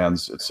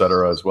 plans, et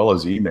cetera, as well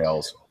as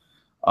emails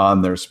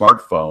on their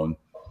smartphone,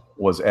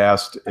 was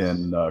asked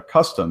in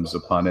customs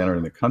upon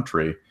entering the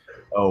country,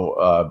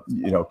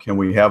 can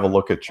we have a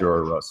look at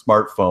your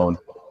smartphone?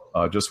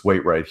 Just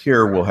wait right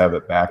here. We'll have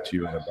it back to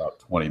you in about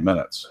 20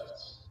 minutes.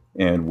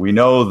 And we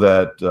know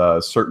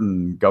that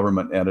certain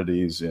government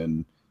entities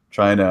in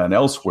China and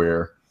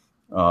elsewhere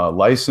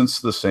license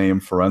the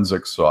same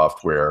forensic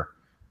software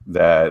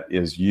that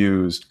is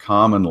used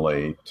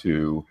commonly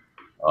to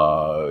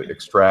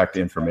extract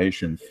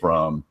information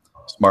from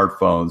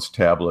smartphones,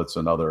 tablets,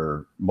 and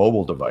other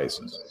mobile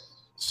devices.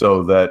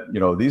 So that,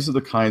 these are the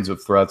kinds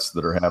of threats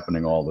that are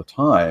happening all the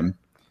time,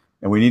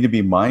 and we need to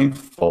be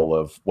mindful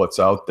of what's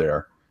out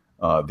there.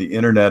 The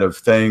Internet of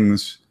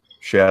Things,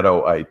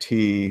 shadow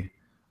IT,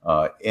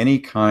 any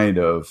kind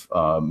of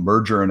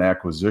merger and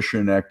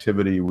acquisition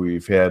activity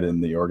we've had in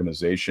the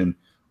organization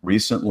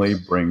recently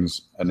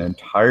brings an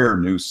entire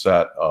new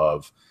set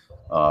of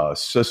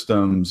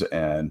systems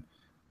and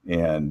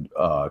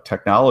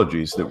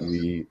technologies that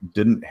we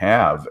didn't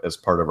have as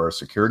part of our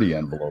security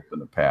envelope in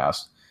the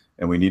past.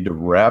 And we need to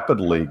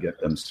rapidly get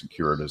them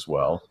secured as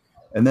well.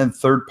 And then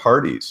third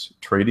parties,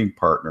 trading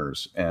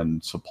partners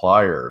and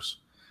suppliers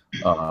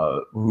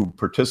who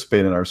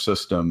participate in our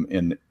system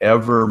in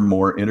ever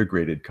more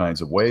integrated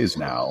kinds of ways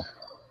now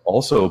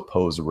also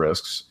pose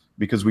risks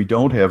because we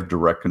don't have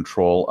direct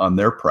control on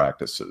their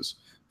practices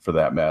for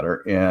that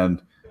matter.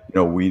 And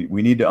we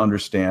need to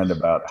understand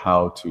about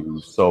how to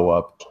sew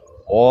up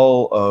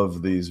all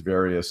of these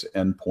various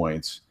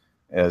endpoints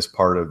as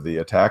part of the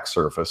attack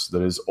surface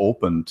that is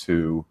open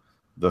to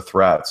the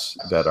threats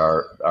that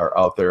are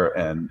out there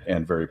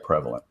and very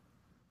prevalent.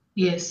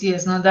 Yes.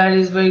 No, that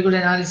is very good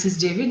analysis,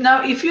 David.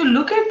 Now, if you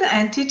look at the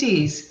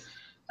entities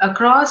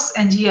across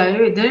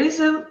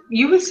NGIOA,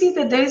 you will see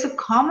that there is a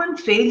common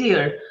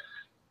failure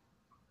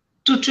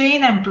to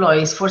train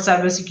employees for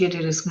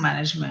cybersecurity risk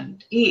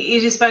management,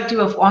 irrespective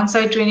of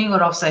on-site training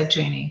or off-site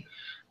training.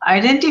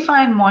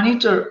 Identify and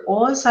monitor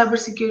all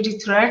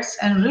cybersecurity threats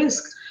and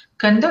risks,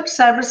 conduct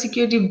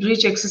cybersecurity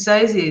breach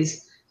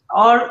exercises,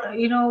 or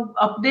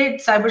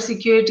update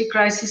cybersecurity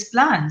crisis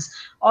plans,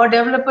 or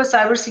develop a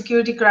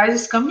cybersecurity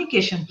crisis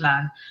communication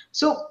plan.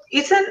 So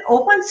it's an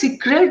open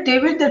secret,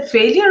 David, that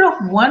failure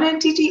of one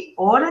entity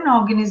or an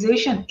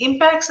organization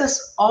impacts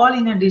us all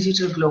in a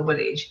digital global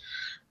age.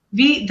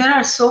 there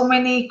are so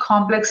many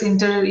complex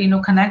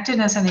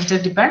connectedness and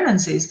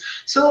interdependencies.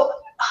 So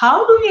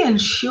how do we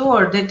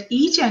ensure that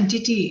each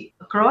entity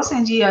across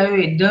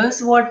NGIOA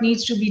does what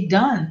needs to be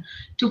done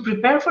to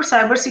prepare for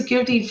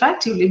cybersecurity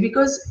effectively?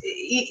 Because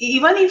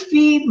even if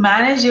we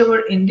manage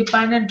our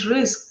independent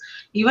risk,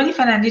 even if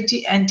an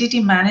entity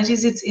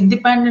manages its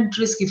independent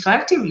risk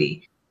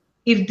effectively,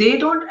 if they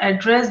don't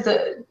address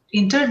the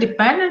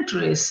interdependent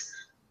risk,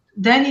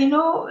 then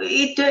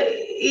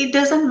it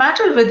doesn't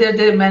matter whether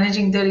they're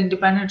managing their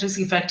independent risk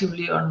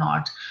effectively or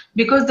not,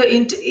 because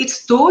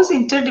it's those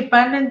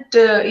interdependent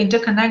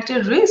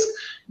interconnected risks,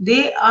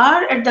 they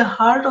are at the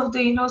heart of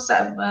the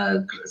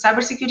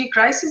cybersecurity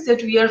crisis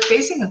that we are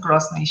facing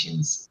across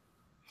nations.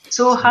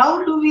 So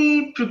how do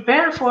we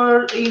prepare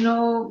for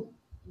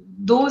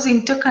those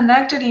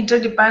interconnected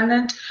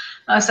interdependent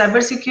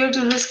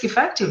cybersecurity risk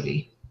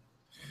effectively?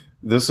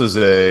 This is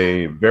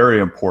a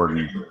very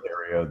important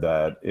area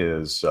that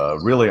is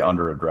really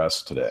under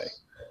address today.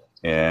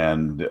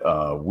 And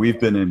we've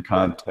been in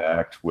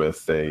contact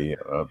with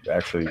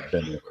actually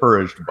been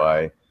encouraged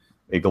by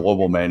a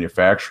global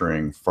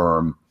manufacturing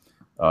firm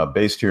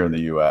based here in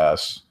the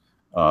US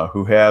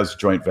who has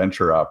joint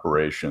venture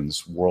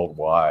operations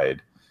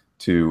worldwide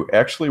to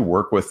actually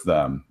work with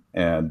them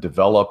and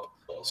develop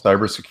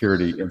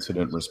cybersecurity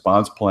incident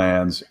response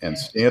plans and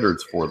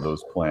standards for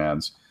those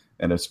plans,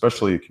 and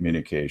especially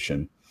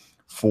communication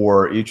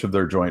for each of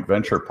their joint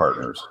venture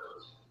partners.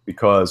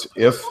 Because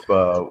if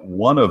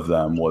one of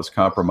them was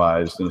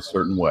compromised in a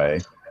certain way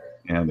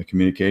and the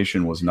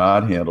communication was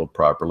not handled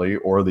properly,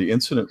 or the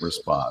incident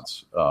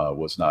response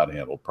was not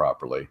handled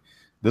properly,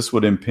 this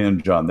would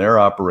impinge on their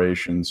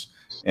operations,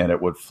 and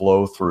it would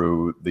flow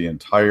through the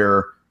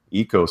entire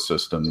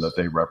ecosystem that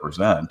they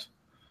represent.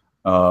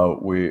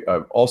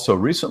 I've also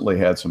recently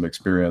had some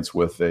experience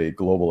with a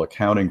global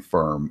accounting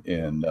firm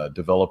in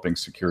developing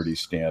security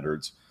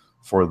standards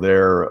for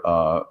their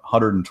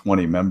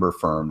 120 member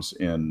firms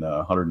in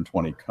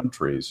 120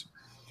 countries,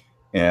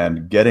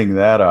 and getting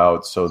that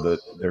out so that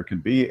there can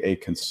be a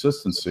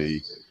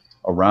consistency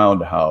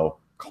around how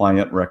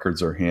client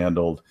records are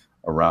handled,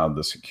 around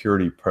the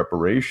security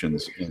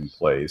preparations in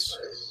place,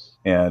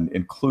 and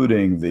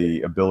including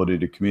the ability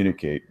to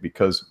communicate.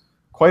 Because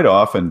quite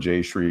often,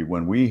 Jayshree,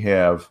 when we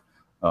have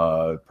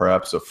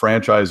perhaps a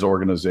franchise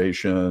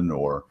organization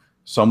or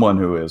someone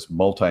who is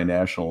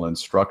multinational in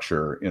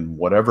structure in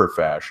whatever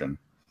fashion,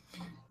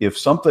 if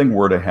something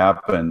were to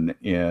happen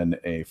in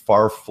a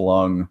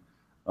far-flung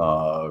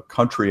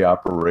country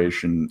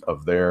operation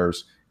of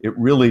theirs, it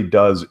really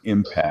does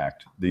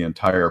impact the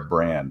entire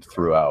brand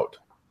throughout.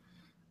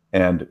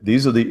 And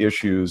these are the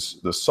issues,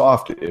 the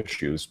soft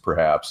issues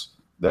perhaps,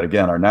 that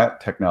again are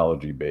not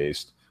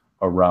technology-based,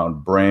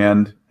 around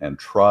brand and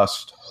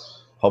trust,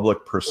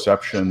 public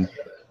perception.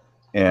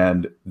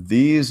 And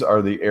these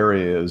are the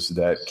areas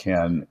that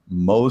can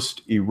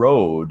most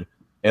erode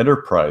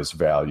enterprise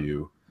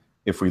value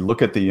if we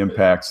look at the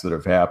impacts that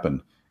have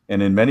happened.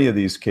 And in many of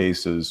these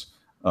cases,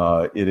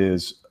 it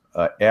is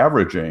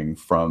averaging,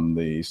 from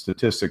the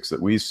statistics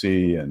that we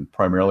see and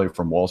primarily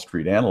from Wall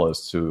Street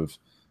analysts who've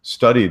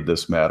studied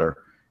this matter,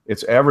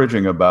 it's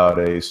averaging about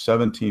a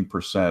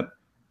 17%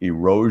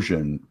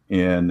 erosion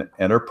in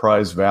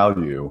enterprise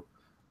value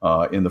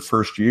in the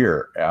first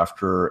year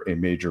after a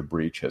major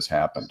breach has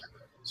happened.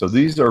 So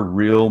these are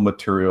real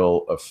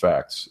material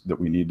effects that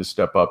we need to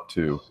step up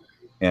to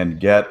and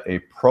get a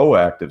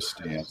proactive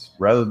stance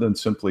rather than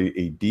simply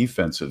a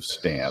defensive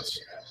stance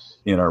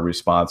in our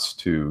response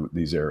to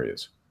these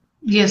areas.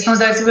 Yes, no,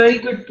 that's a very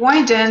good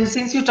point. And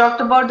since you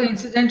talked about the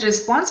incident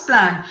response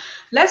plan,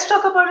 let's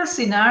talk about a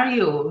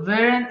scenario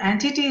where an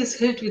entity is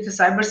hit with a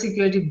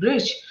cybersecurity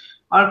breach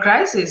or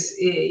crisis,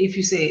 if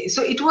you say.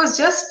 So it was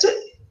just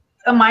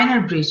a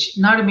minor breach,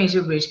 not a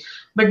major breach.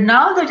 But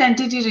now that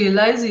entity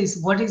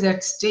realizes what is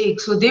at stake,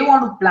 so they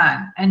want to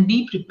plan and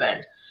be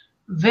prepared.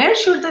 Where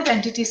should that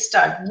entity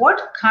start?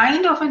 What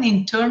kind of an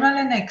internal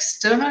and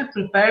external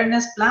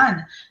preparedness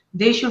plan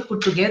they should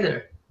put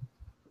together?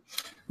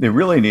 They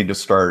really need to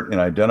start in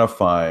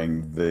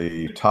identifying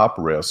the top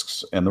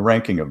risks and the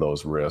ranking of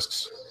those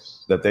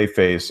risks that they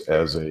face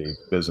as a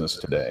business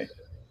today,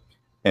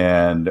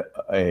 and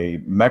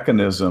a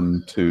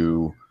mechanism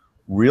to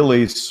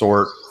really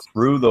sort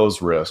through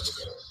those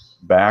risks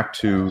back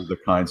to the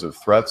kinds of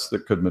threats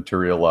that could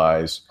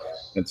materialize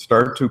and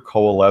start to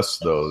coalesce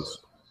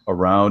those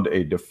around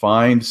a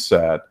defined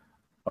set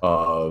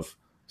of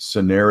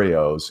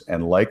scenarios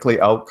and likely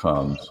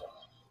outcomes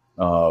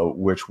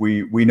which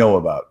we know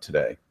about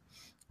today.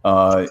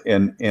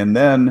 And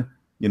then,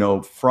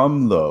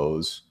 from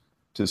those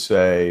to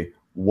say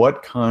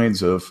what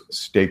kinds of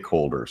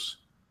stakeholders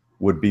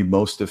would be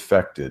most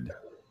affected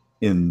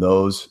in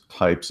those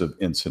types of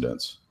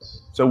incidents.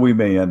 So we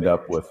may end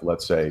up with,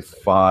 let's say,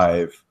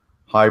 5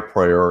 high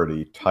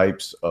priority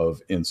types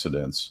of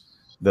incidents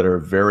that are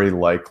very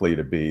likely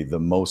to be the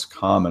most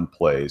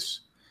commonplace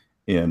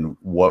in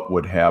what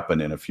would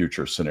happen in a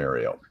future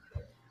scenario.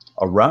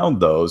 Around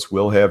those,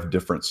 we'll have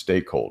different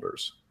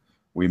stakeholders.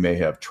 We may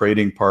have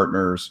trading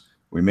partners,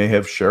 we may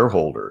have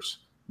shareholders,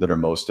 that are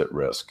most at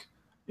risk.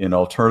 In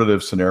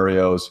alternative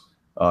scenarios,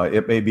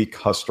 it may be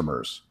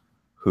customers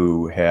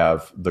who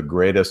have the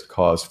greatest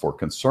cause for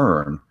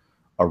concern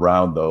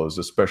around those,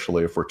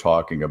 especially if we're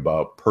talking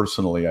about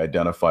personally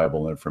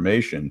identifiable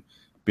information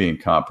being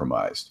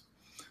compromised.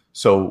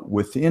 So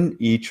within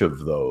each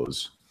of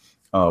those,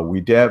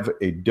 we have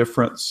a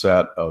different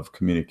set of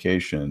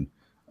communication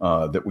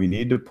that we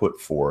need to put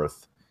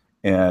forth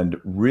and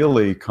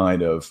really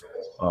kind of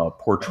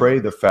portray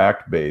the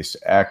fact base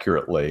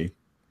accurately,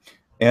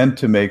 and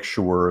to make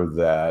sure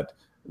that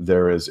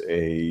there is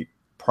a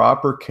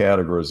proper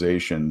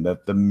categorization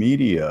that the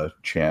media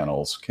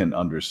channels can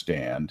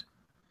understand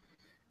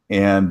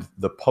and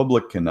the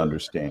public can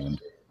understand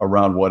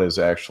around what has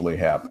actually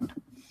happened.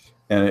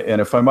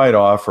 And if I might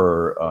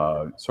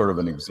offer sort of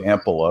an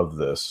example of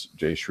this,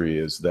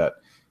 Jayshree, is that,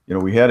 you know,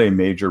 we had a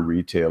major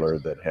retailer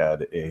that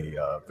had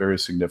a very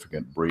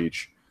significant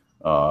breach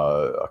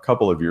a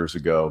couple of years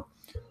ago.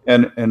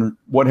 And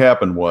what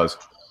happened was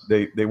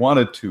they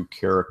wanted to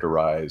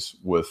characterize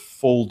with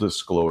full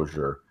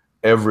disclosure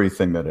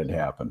everything that had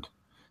happened.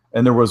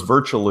 And there was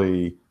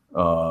virtually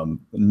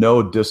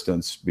no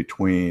distance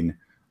between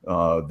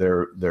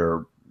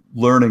their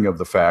learning of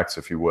the facts,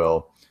 if you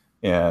will,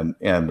 and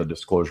the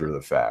disclosure of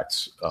the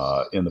facts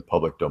in the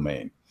public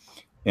domain.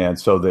 And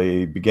so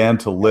they began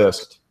to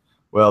list,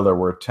 well, there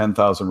were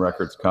 10,000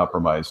 records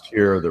compromised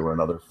here, there were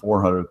another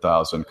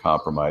 400,000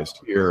 compromised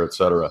here, et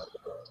cetera.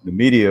 The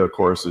media, of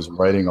course, is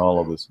writing all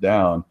of this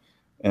down.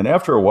 And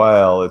after a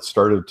while, it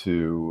started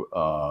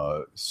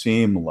to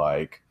seem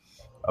like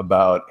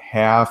about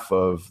half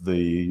of the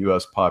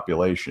U.S.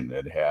 population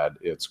had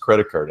its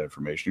credit card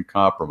information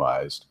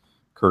compromised,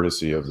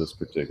 courtesy of this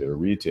particular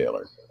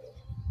retailer.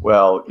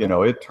 Well, you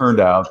know, it turned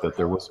out that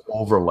there was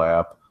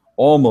overlap,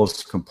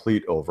 almost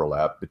complete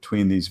overlap,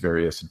 between these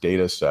various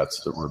data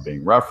sets that were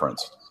being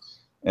referenced.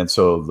 And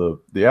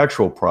so the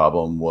actual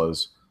problem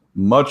was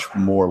much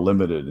more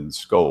limited in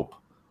scope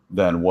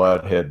than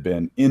what had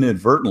been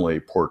inadvertently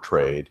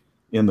portrayed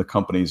in the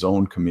company's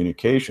own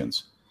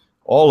communications.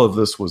 All of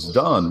this was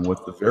done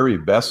with the very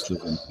best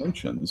of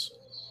intentions,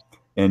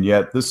 and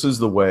yet this is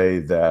the way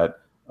that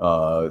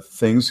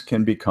things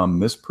can become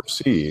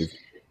misperceived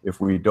if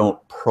we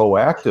don't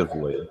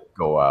proactively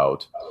go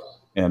out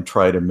and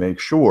try to make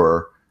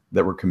sure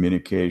that we're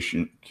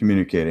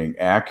communicating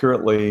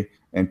accurately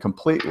and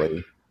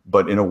completely,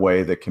 but in a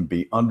way that can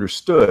be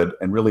understood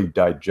and really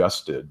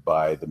digested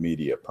by the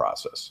media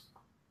process.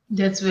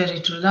 That's very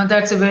true. Now,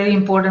 that's a very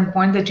important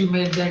point that you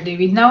made there,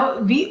 David.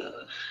 Now,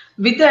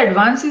 with the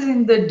advances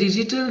in the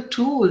digital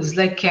tools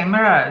like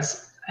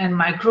cameras and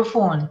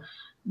microphone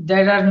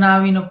that are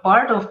now, you know,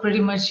 part of pretty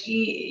much,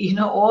 you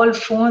know, all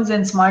phones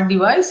and smart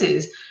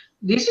devices,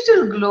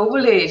 digital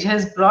global age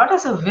has brought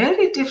us a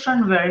very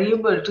different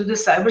variable to the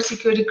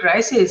cybersecurity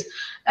crisis.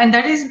 And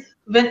that is,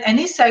 when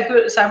any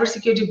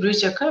cybersecurity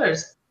breach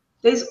occurs,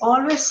 there's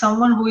always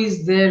someone who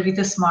is there with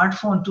a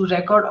smartphone to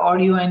record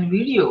audio and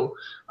video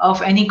of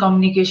any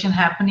communication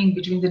happening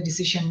between the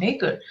decision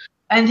maker.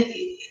 And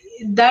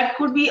that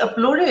could be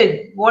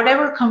uploaded.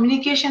 Whatever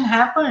communication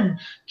happened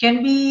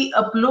can be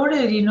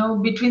uploaded, you know,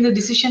 between the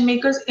decision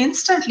makers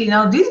instantly.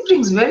 Now, this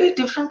brings very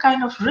different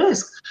kind of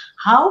risk.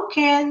 How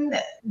can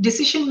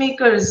decision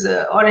makers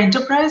or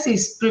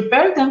enterprises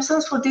prepare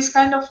themselves for this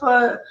kind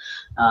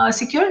of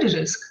security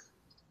risk?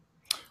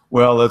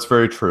 Well, that's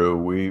very true.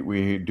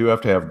 We do have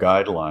to have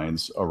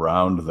guidelines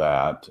around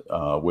that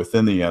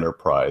within the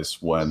enterprise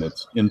when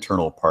it's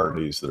internal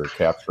parties that are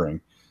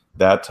capturing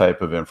that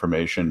type of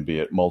information, be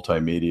it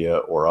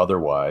multimedia or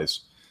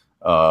otherwise.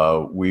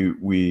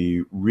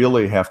 We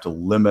really have to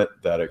limit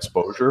that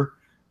exposure,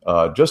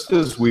 just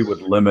as we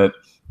would limit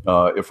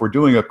if we're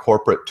doing a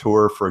corporate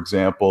tour, for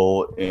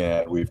example,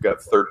 and we've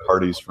got third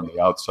parties from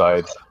the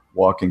outside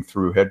walking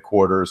through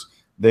headquarters.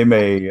 They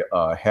may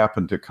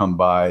happen to come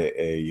by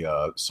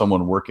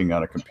someone working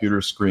on a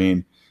computer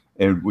screen,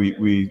 and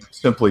we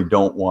simply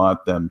don't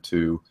want them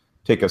to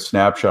take a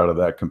snapshot of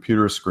that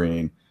computer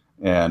screen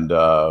and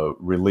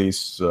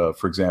release,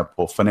 for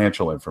example,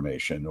 financial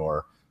information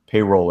or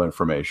payroll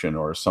information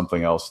or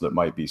something else that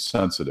might be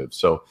sensitive.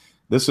 So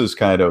this is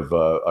kind of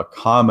a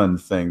common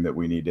thing that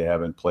we need to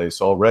have in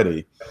place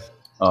already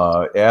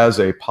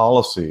as a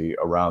policy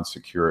around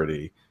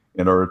security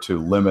in order to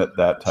limit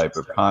that type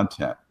of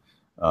content.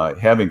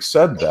 Having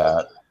said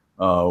that,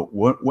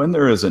 when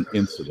there is an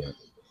incident,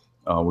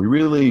 we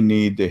really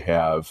need to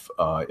have,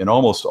 in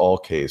almost all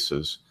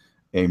cases,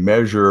 a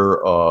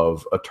measure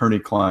of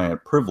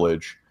attorney-client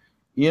privilege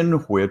in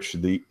which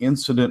the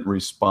incident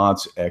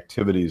response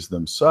activities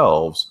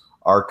themselves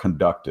are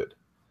conducted,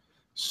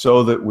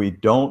 so that we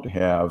don't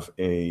have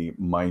a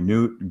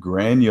minute,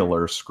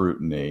 granular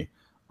scrutiny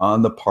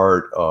on the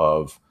part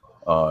of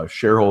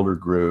shareholder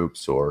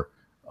groups or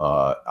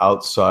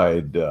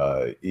outside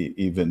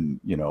even,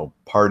 you know,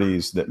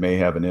 parties that may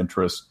have an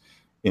interest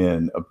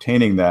in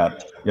obtaining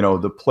that. You know,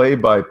 the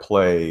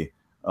play-by-play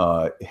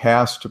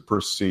has to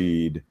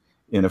proceed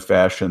in a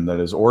fashion that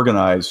is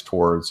organized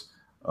towards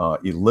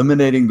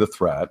eliminating the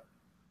threat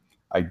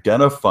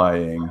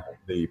identifying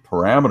the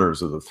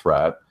parameters of the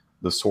threat,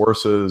 the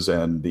sources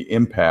and the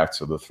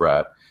impacts of the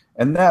threat.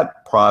 And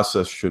that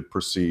process should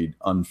proceed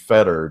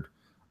unfettered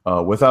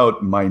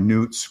without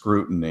minute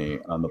scrutiny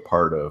on the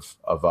part of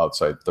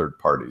outside third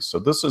parties. So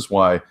this is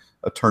why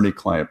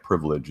attorney-client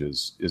privilege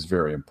is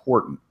very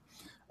important.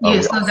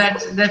 Yes, no,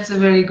 that's a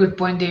very good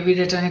point, David,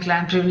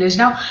 attorney-client privilege.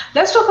 Now,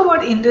 let's talk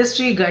about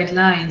industry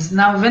guidelines.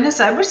 Now, when a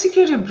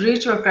cybersecurity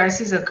breach or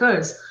crisis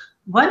occurs,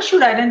 one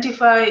should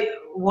identify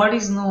what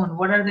is known,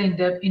 what are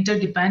the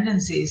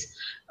interdependencies,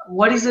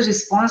 what is the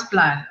response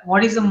plan,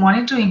 what is the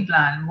monitoring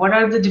plan, what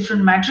are the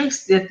different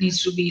metrics that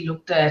needs to be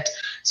looked at.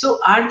 So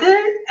are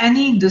there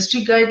any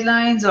industry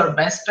guidelines or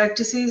best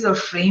practices or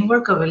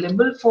framework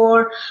available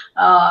for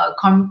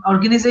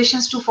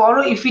organizations to follow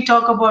if we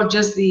talk about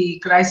just the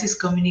crisis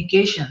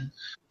communication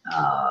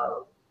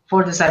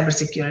for the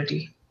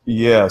cybersecurity?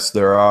 Yes,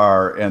 there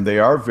are, and they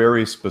are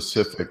very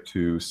specific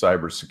to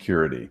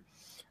cybersecurity.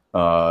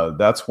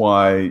 That's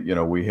why,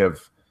 we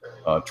have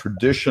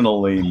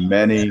traditionally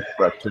many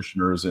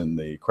practitioners in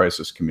the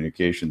crisis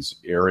communications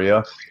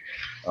area,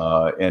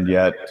 and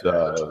yet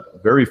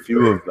very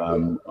few of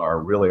them are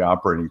really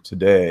operating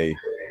today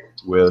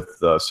with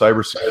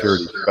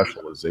cybersecurity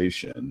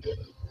specialization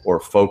or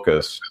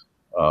focus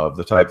of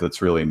the type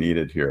that's really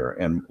needed here.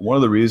 And one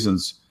of the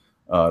reasons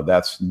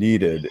that's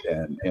needed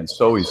and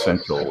so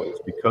essential is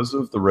because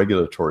of the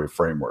regulatory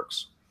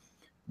frameworks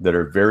that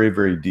are very,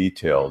 very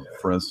detailed.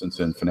 For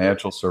instance, in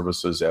financial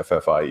services,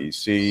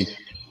 FFIEC,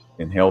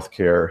 in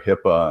healthcare,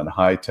 HIPAA and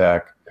high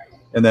tech,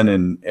 and then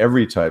in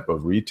every type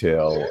of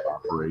retail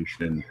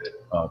operation,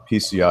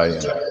 PCI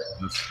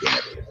and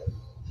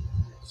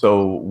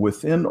so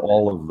within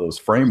all of those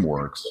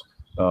frameworks,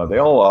 they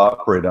all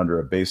operate under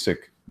a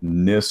basic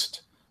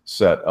NIST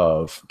set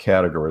of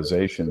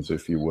categorizations,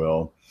 if you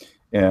will.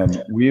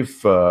 And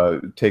we've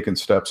taken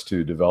steps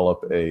to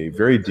develop a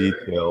very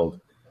detailed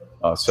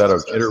set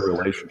of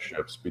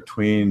interrelationships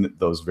between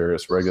those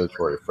various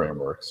regulatory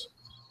frameworks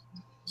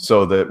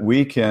so that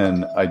we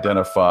can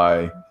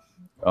identify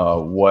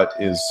what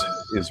is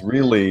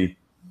really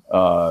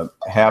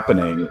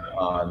happening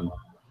on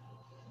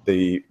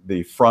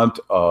the front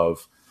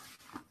of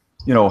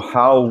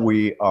how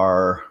we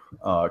are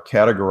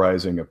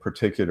categorizing a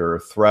particular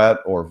threat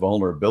or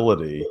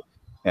vulnerability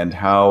and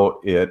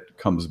how it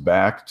comes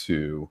back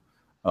to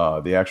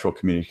the actual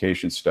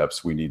communication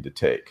steps we need to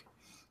take.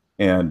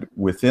 And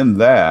within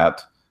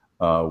that,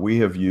 we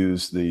have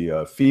used the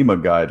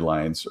FEMA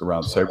guidelines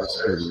around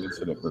cybersecurity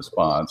incident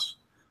response.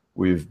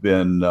 We've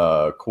been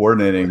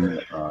coordinating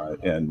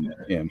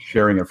and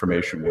sharing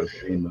information with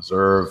Dean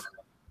Meserve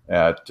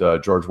at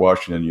George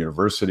Washington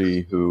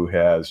University, who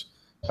has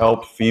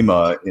helped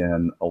FEMA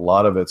in a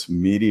lot of its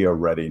media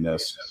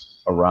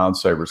readiness around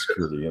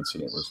cybersecurity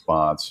incident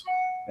response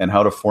and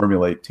how to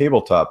formulate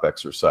tabletop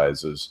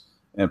exercises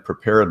and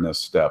preparedness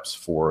steps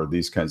for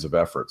these kinds of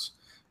efforts.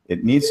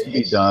 It needs to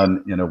be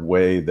done in a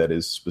way that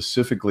is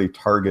specifically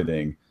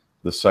targeting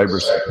the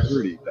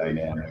cybersecurity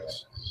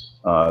dynamics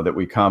that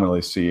we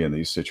commonly see in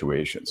these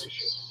situations.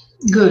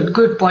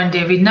 Good point,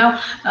 David.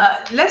 Now,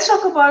 let's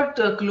talk about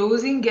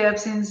closing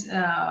gaps in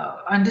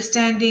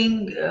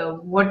understanding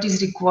what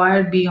is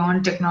required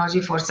beyond technology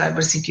for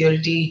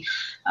cybersecurity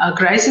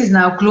crisis.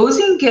 Now,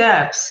 closing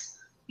gaps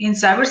in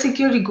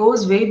cybersecurity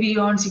goes way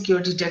beyond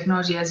security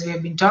technology, as we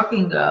have been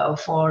talking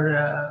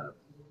for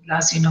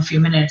last few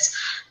minutes.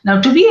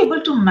 Now, to be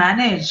able to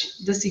manage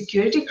the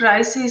security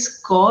crisis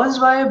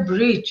caused by a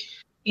breach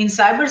in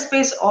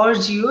cyberspace or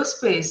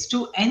geospace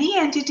to any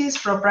entity's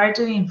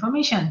proprietary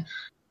information,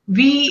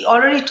 we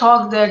already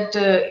talked that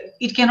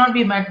it cannot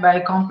be met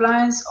by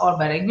compliance or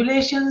by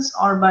regulations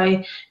or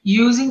by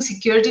using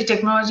security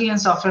technology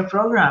and software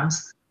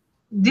programs.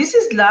 This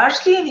is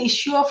largely an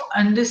issue of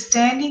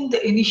understanding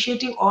the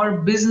initiative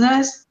or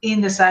business in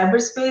the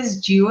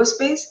cyberspace,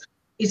 geospace,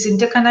 its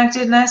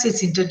interconnectedness,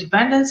 its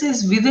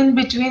interdependencies within,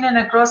 between, and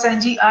across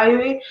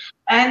NG-IOA,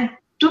 and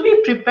to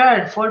be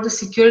prepared for the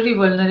security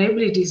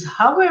vulnerabilities.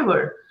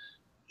 However,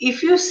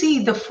 if you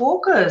see the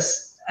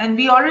focus, and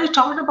we already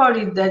talked about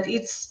it, that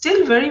it's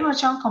still very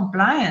much on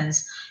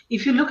compliance.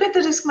 If you look at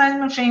the risk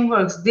management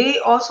frameworks, they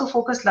also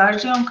focus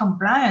largely on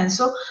compliance.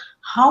 So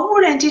how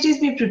would entities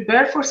be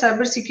prepared for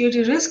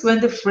cybersecurity risk when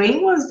the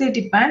frameworks they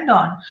depend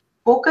on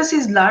focus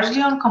is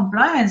largely on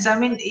compliance? I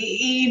mean,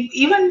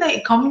 even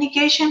the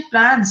communication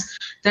plans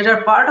that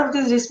are part of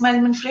this risk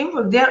management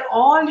framework, they're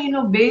all,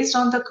 based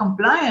on the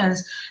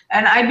compliance.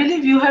 And I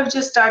believe you have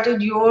just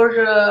started,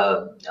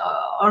 your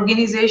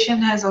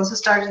organization has also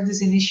started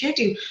this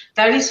initiative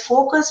that is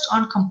focused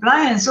on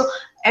compliance. So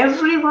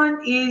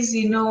everyone is,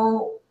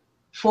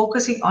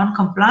 focusing on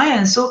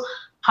compliance. So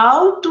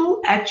how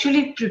to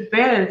actually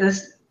prepare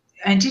this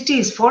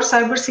entities for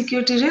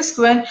cybersecurity risk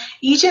when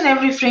each and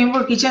every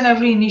framework, each and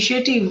every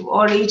initiative,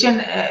 or each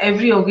and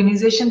every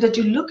organization that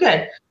you look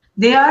at,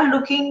 they are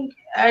looking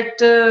at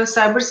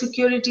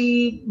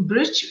cybersecurity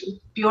breach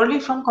purely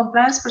from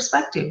compliance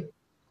perspective?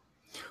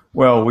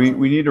 Well, we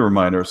need to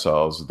remind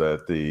ourselves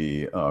that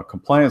the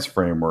compliance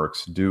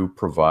frameworks do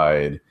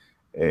provide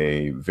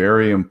a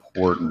very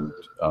important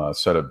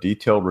set of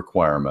detailed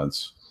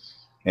requirements.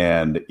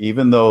 And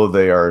even though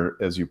they are,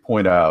 as you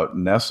point out,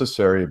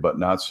 necessary but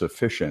not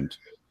sufficient,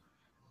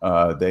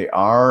 they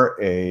are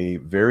a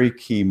very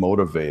key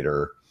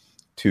motivator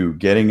to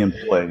getting in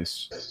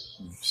place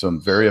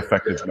some very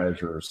effective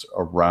measures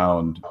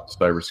around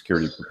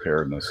cybersecurity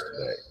preparedness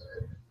today.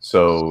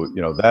 So,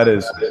 that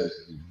is a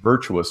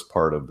virtuous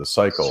part of the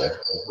cycle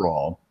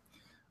overall.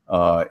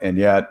 And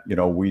yet,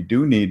 we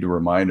do need to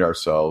remind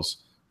ourselves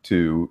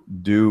to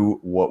do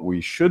what we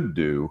should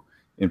do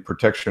in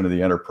protection of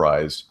the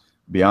enterprise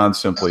beyond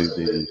simply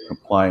the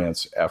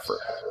compliance effort.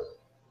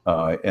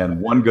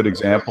 And one good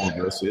example of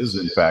this is,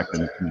 in fact,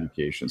 in the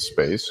communication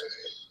space,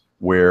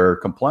 where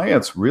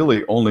compliance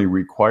really only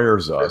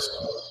requires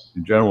us,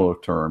 in general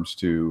terms,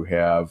 to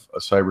have a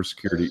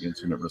cybersecurity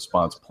incident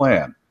response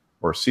plan,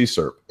 or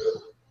CSIRP.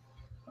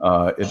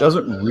 It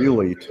doesn't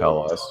really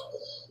tell us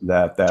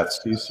that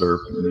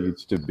CSIRP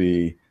needs to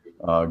be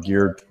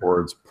geared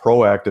towards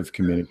proactive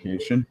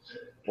communication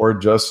or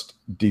just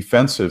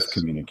defensive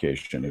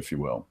communication, if you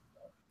will.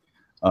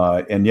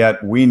 And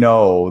yet we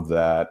know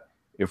that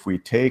if we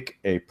take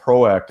a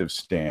proactive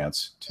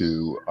stance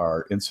to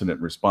our incident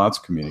response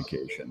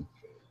communication,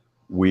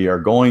 we are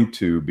going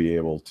to be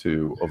able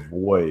to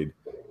avoid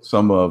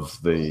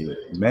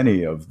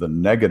many of the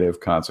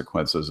negative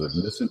consequences of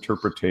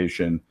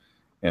misinterpretation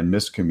and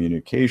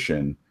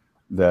miscommunication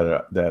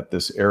that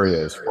this area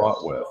is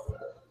fraught with.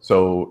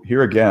 So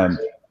here again,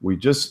 we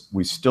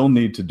still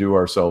need to do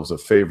ourselves a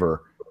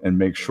favor and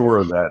make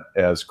sure that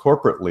as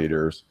corporate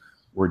leaders,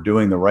 we're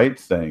doing the right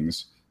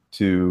things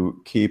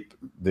to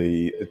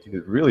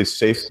really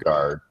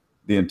safeguard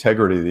the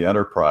integrity of the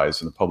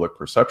enterprise and the public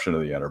perception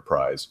of the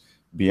enterprise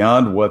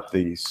beyond what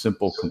the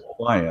simple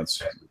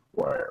compliance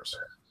requires.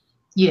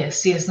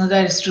 Yes, no,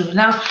 that is true.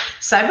 Now,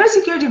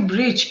 cybersecurity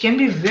breach can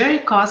be very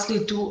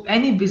costly to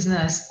any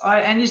business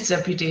and its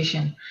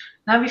reputation.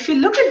 Now, if you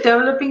look at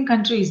developing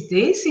countries,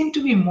 they seem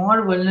to be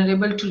more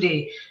vulnerable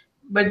today,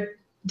 but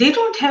they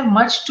don't have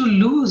much to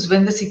lose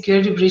when the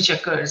security breach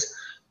occurs.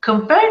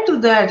 Compared to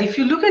that, if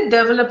you look at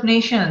developed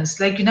nations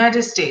like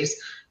United States,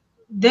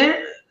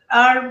 there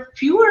are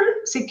fewer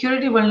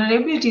security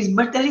vulnerabilities,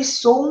 but there is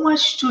so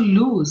much to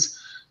lose.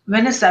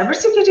 When a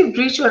cybersecurity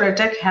breach or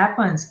attack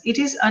happens, it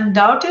is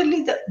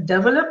undoubtedly the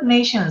developed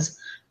nations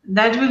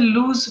that will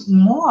lose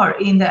more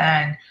in the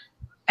end.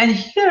 And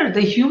here,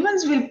 the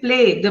humans will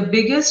play the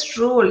biggest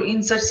role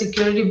in such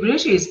security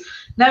breaches.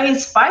 Now, in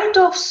spite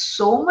of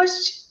so much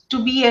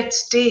to be at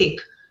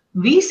stake,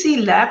 we see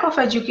lack of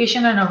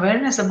education and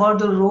awareness about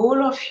the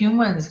role of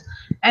humans.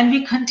 And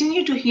we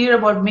continue to hear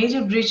about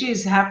major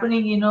breaches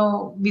happening,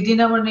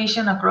 within our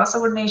nation, across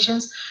our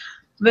nations,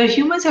 where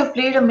humans have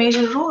played a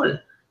major role.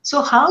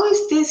 So how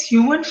is this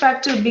human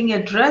factor being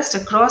addressed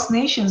across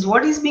nations?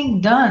 What is being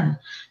done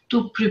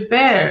to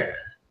prepare,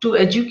 to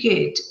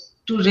educate,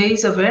 to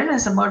raise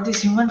awareness about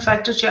these human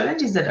factor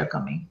challenges that are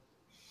coming?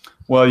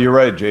 Well, you're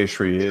right,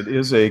 Jayshree. It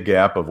is a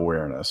gap of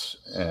awareness,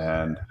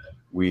 and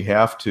we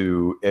have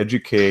to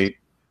educate.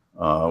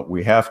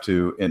 We have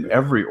to, in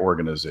every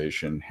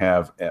organization,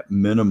 have at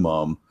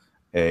minimum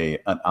an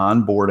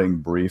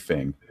onboarding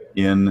briefing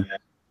in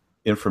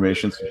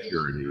information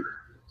security,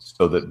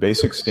 so that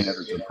basic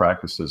standards and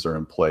practices are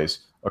in place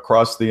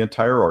across the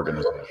entire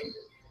organization.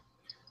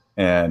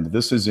 And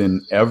this is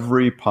in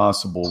every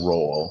possible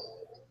role,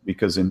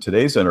 because in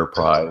today's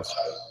enterprise,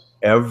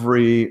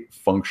 every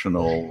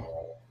functional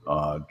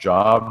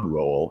job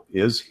role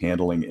is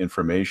handling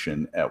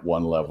information at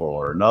one level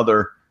or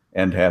another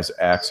and has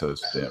access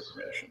to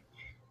information.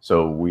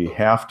 So we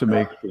have to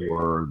make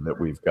sure that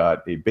we've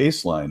got a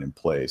baseline in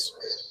place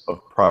of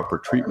proper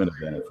treatment of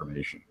that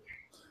information.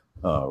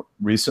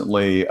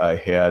 Recently, I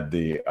had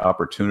the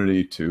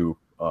opportunity to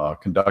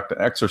conduct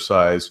an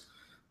exercise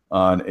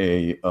on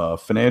a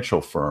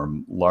financial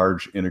firm,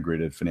 large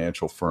integrated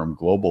financial firm,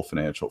 global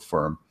financial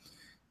firm.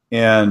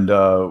 And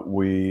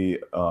we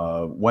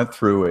went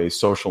through a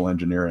social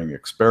engineering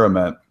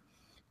experiment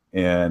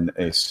and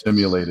a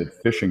simulated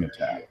phishing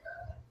attack.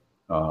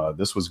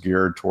 This was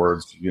geared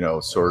towards,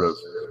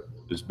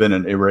 there's been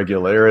an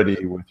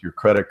irregularity with your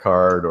credit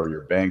card or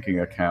your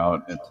banking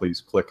account, and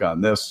please click on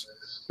this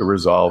to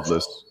resolve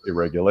this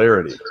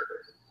irregularity.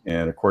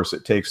 And of course,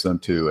 it takes them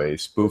to a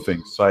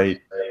spoofing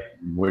site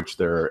in which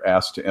they're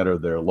asked to enter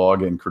their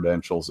login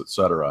credentials,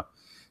 etc.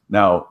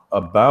 Now,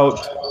 about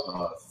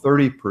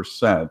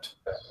 30%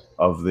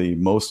 of the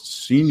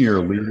most senior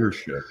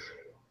leadership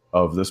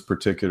of this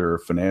particular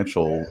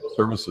financial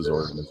services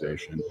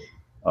organization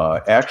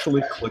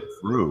actually clicked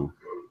through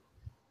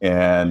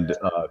and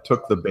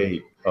took the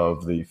bait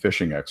of the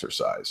phishing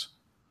exercise.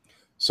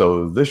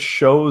 So this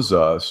shows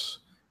us,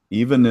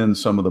 even in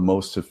some of the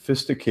most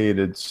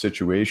sophisticated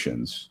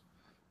situations,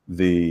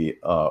 the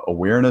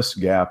awareness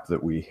gap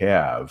that we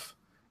have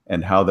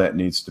and how that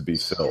needs to be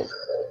filled.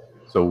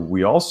 So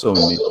we also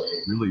need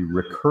really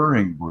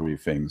recurring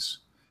briefings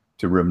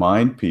to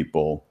remind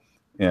people.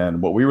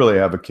 And what we really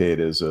advocate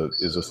is a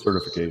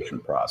certification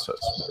process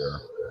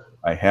where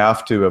I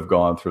have to have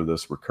gone through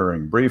this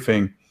recurring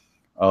briefing.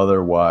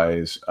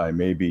 Otherwise, I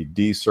may be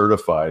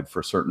decertified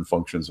for certain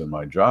functions in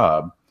my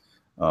job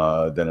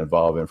that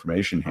involve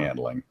information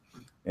handling.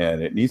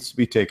 And it needs to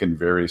be taken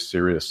very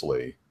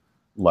seriously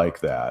like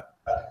that.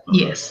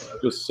 Yes.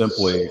 Just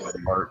simply a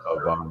part of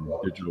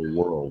our digital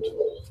world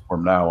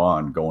from now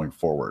on going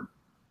forward.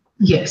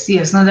 Yes,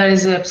 yes, no, that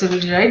is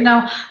absolutely right.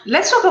 Now,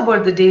 let's talk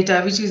about the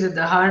data, which is at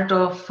the heart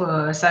of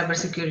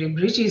cybersecurity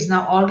breaches.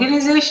 Now,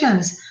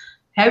 organizations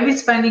have been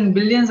spending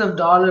billions of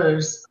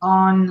dollars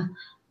on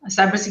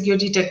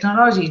cybersecurity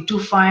technology to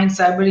find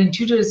cyber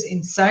intruders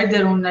inside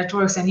their own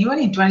networks. And even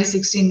in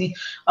 2016, the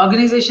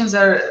organizations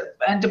are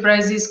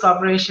enterprises,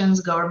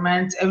 corporations,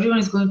 governments, everyone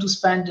is going to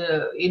spend,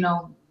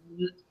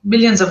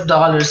 billions of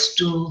dollars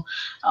to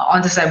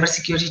on the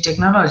cybersecurity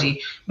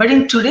technology. But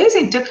in today's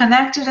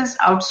interconnected and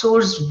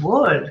outsourced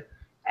world,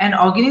 an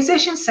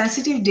organization's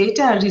sensitive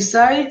data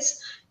resides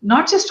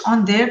not just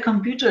on their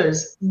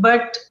computers,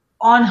 but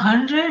on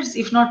hundreds,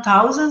 if not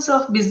thousands,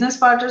 of business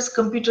partners'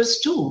 computers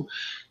too.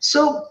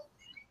 So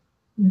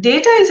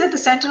data is at the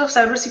center of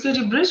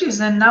cybersecurity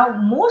breaches, and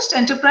now most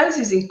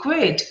enterprises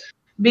equate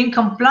being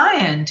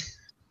compliant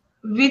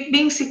with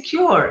being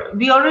secure.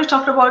 We already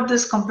talked about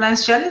this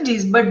compliance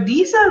challenges, but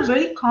these are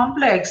very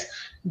complex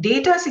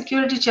data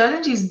security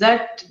challenges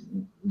that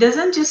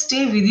doesn't just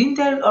stay within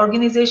their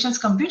organization's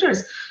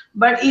computers,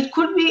 but it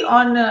could be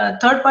on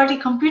third-party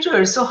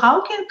computers. So how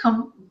can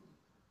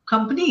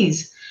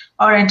companies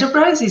or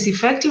enterprises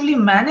effectively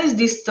manage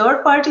this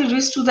third-party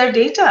risk to their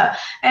data,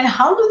 and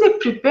how do they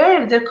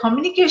prepare their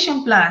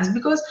communication plans?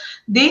 Because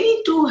they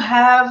need to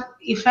have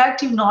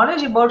effective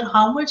knowledge about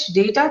how much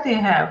data they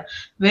have,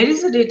 where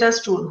is the data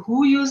stored,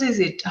 who uses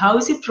it, how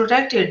is it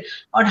protected,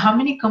 on how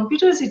many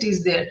computers it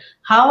is there,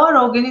 how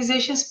are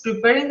organizations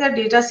preparing their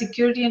data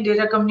security and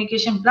data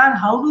communication plan,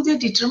 how do they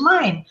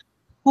determine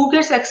who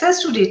gets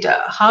access to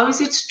data, how is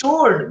it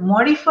stored,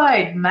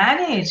 modified,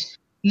 managed,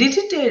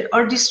 deleted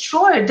or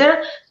destroyed.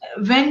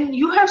 When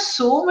you have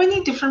so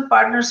many different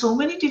partners, so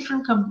many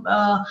different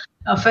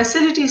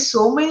facilities,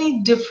 so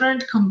many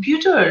different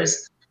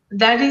computers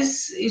that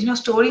is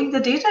storing the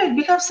data, it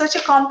becomes such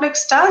a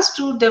complex task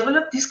to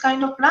develop these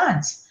kind of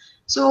plans.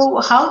 So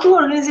how do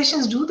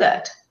organizations do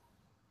that?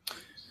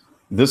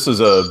 This is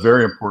a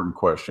very important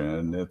question,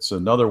 and it's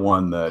another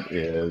one that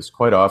is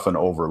quite often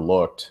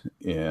overlooked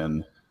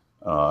in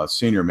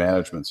senior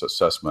management's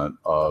assessment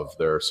of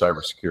their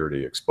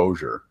cybersecurity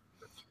exposure.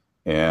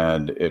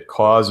 And it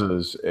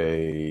causes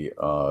a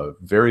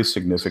very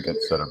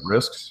significant set of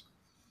risks,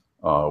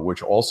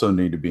 which also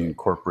need to be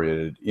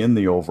incorporated in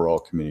the overall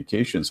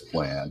communications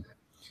plan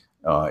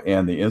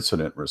and the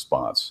incident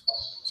response.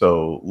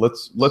 So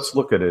let's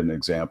look at an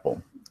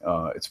example.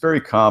 It's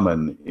very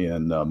common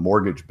in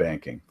mortgage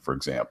banking, for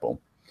example.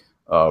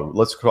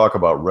 Let's talk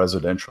about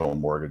residential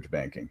mortgage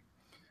banking.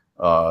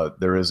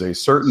 There is a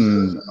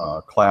certain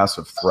class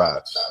of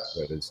threats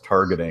that is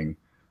targeting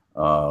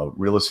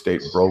real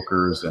estate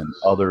brokers and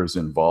others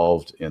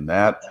involved in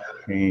that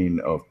chain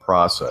of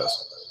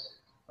process,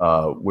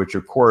 which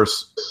of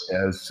course,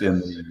 as in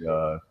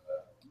the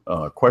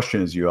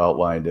question as you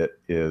outlined it,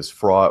 is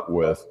fraught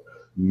with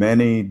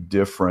many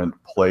different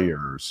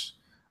players.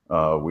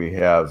 We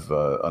have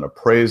an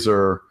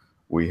appraiser,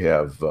 we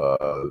have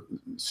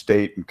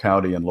state and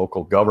county and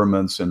local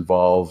governments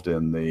involved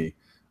in the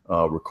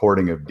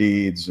recording of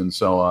deeds and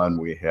so on.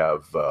 We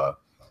have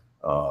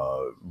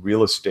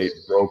real estate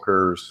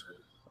brokers,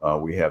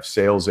 we have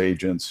sales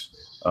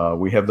agents,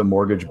 we have the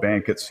mortgage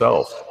bank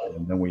itself,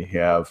 and then we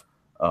have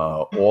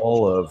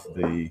all of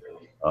the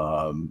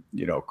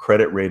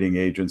credit rating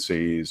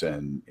agencies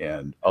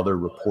and other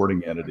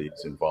reporting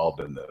entities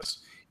involved in this.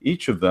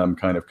 Each of them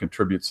kind of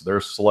contributes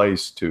their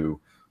slice to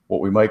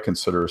what we might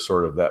consider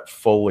sort of that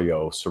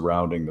folio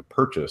surrounding the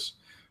purchase,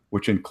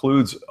 which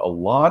includes a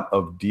lot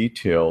of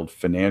detailed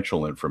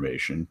financial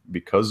information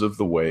because of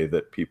the way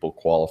that people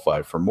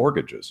qualify for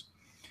mortgages.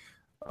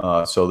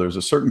 So there's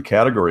a certain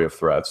category of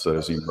threats that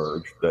has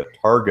emerged that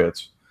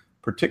targets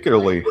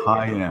particularly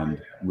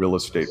high-end real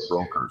estate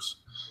brokers.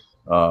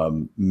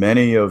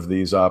 Many of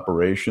these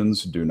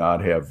operations do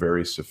not have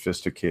very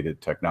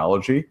sophisticated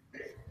technology.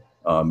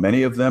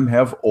 Many of them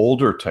have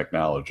older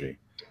technology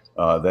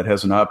that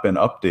has not been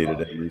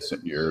updated in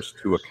recent years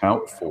to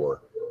account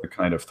for the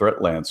kind of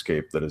threat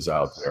landscape that is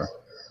out there.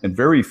 And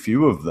very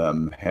few of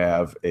them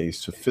have a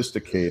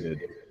sophisticated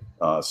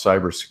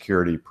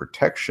cybersecurity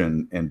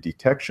protection and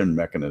detection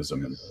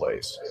mechanism in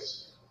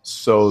place,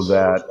 so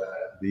that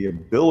the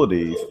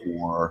ability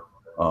for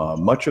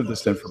much of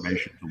this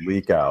information to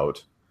leak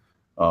out,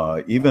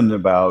 even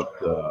about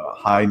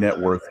high net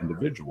worth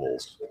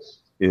individuals,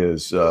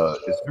 is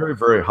very,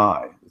 very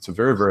high. It's a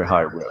very, very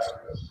high risk.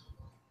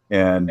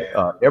 And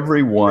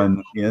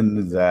everyone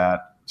in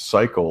that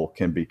cycle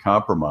can be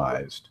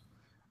compromised.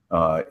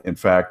 In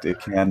fact, it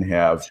can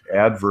have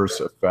adverse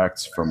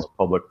effects from a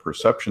public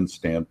perception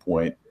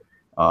standpoint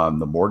on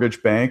the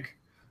mortgage bank,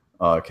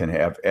 can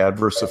have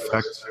adverse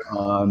effects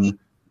on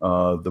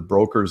the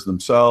brokers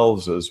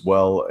themselves, as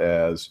well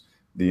as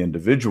the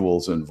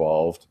individuals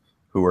involved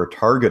who are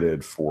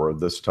targeted for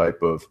this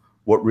type of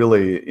what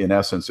really, in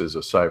essence, is a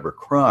cyber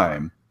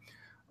crime.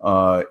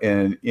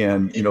 And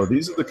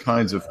these are the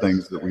kinds of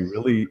things that we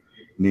really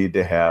need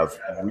to have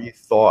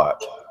rethought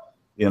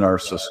in our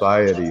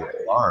society at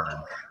large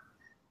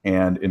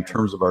and in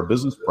terms of our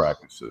business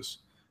practices,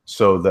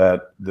 so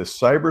that the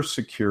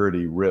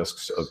cybersecurity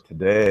risks of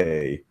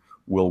today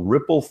will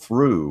ripple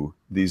through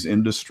these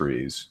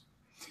industries,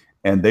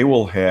 and they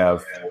will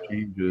have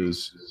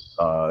changes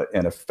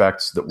and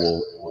effects that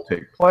will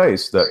take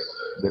place that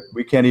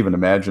we can't even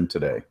imagine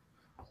today.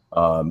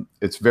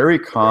 It's very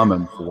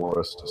common for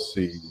us to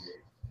see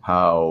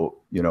how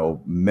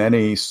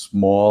many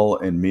small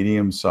and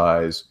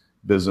medium-sized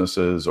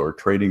businesses or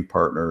trading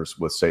partners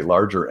with, say,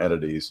 larger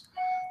entities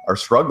are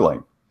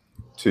struggling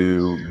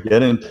to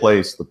get in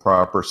place the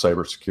proper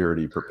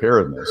cybersecurity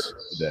preparedness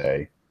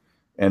today.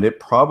 And it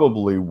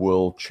probably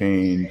will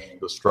change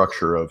the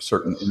structure of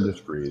certain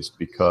industries,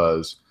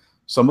 because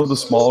some of the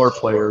smaller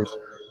players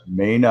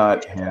may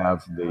not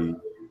have the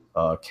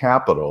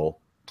capital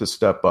to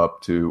step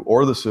up to,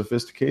 or the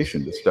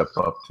sophistication to step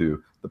up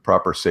to the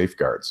proper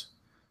safeguards.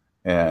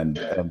 And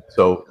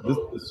so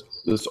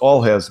this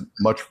all has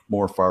much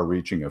more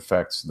far-reaching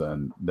effects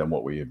than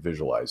what we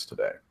visualize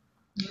today.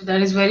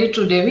 That is very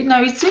true, David.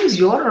 Now, it seems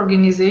your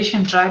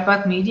organization,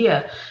 TriPath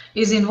Media,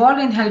 is involved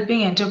in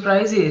helping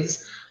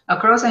enterprises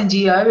across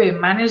NGIOA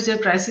manage their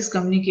crisis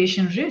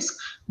communication risk.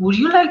 Would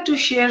you like to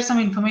share some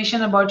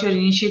information about your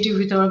initiative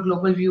with our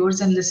global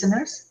viewers and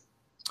listeners?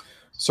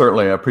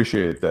 Certainly, I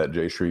appreciate that,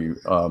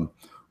 Jayshree.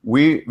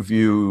 We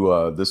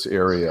view this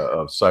area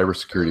of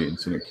cybersecurity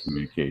incident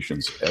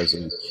communications as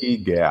a key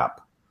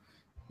gap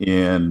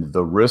in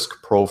the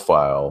risk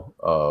profile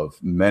of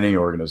many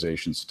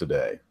organizations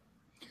today.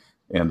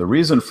 And the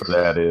reason for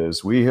that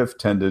is we have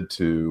tended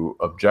to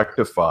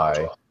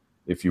objectify,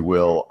 if you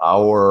will,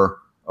 our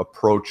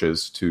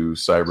approaches to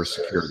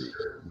cybersecurity.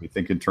 We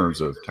think in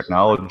terms of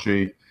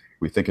technology,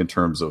 we think in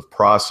terms of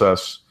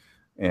process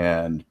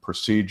and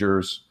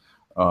procedures.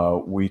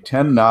 We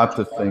tend not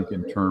to think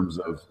in terms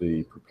of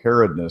the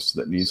preparedness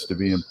that needs to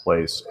be in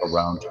place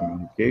around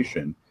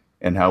communication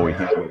and how we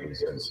handle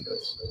these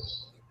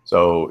incidents.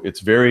 So it's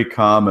very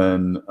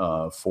common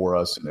for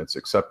us, and it's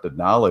accepted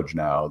knowledge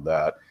now,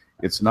 that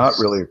it's not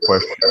really a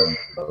question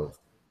of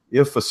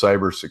if a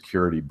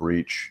cybersecurity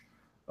breach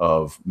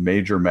of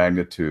major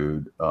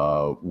magnitude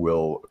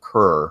will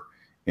occur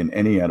in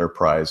any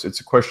enterprise. It's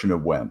a question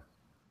of when.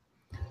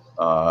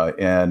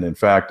 And in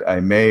fact,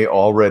 I may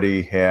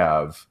already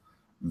have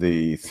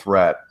the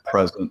threat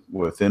present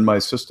within my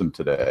system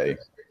today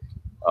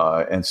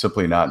and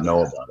simply not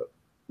know about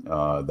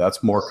it.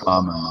 That's more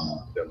common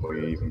than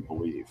we even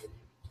believe.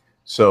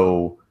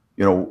 So,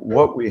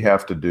 what we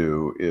have to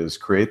do is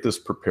create this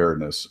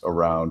preparedness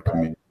around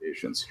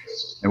communications.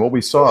 And what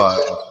we saw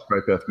at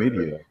TriPath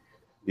Media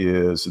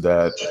is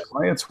that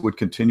clients would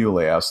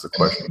continually ask the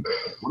question,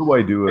 what do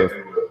I do if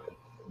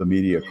the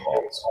media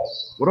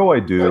calls? What do I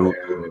do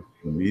if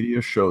the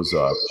media shows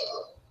up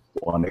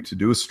wanting to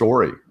do a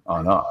story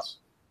on us?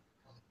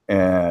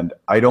 And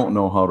I don't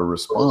know how to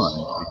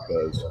respond,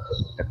 because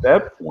at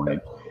that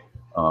point,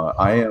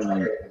 I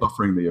am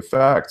suffering the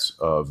effects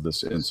of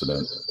this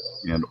incident,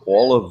 and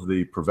all of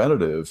the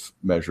preventative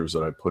measures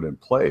that I put in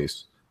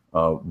place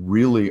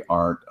really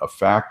aren't a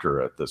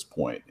factor at this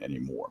point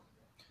anymore.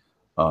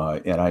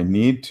 And I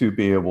need to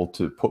be able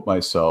to put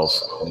myself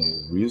in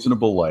a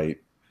reasonable light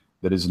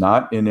that is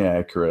not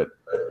inaccurate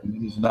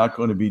and is not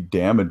going to be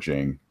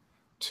damaging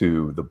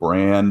to the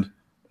brand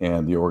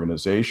and the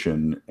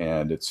organization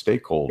and its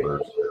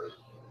stakeholders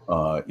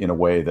in a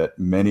way that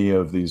many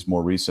of these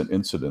more recent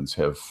incidents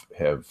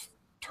have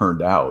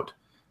turned out.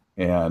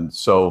 And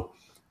so,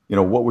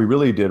 what we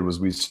really did was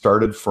we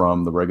started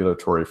from the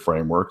regulatory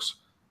frameworks.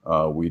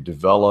 We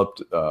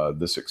developed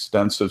this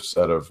extensive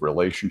set of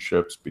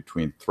relationships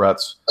between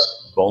threats,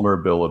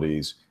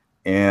 vulnerabilities,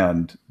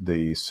 and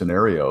the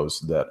scenarios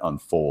that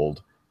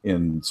unfold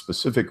in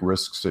specific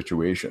risk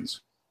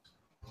situations.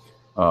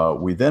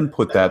 We then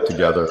put that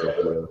together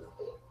with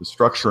the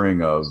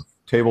structuring of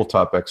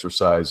tabletop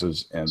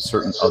exercises and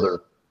certain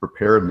other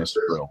preparedness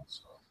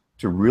drills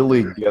to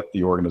really get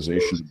the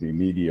organization to be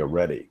media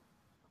ready.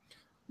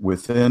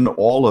 Within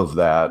all of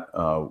that,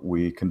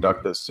 we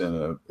conduct this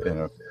in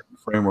a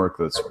framework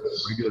that's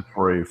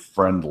regulatory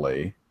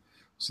friendly,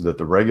 so that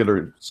the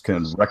regulators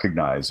can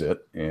recognize it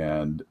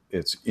and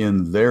it's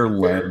in their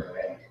language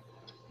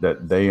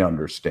that they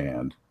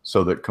understand,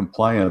 so that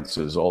compliance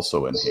is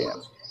also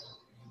enhanced.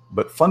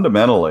 But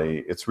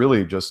fundamentally, it's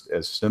really just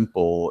as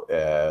simple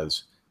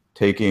as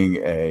taking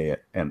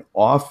an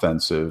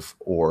offensive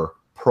or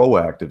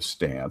proactive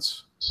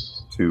stance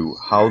to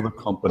how the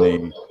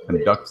company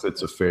conducts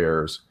its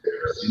affairs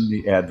in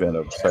the advent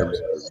of a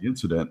cybersecurity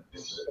incident,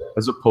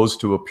 as opposed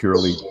to a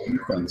purely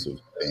defensive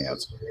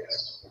stance.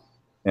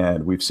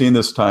 And we've seen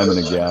this time and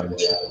again.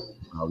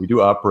 We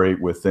do operate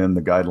within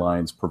the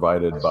guidelines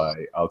provided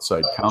by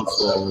outside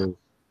counsel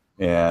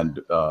and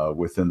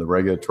within the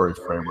regulatory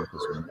framework,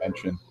 as we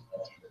mentioned.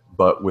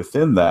 But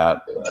within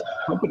that, the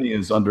company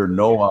is under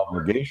no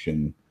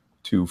obligation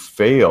to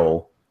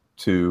fail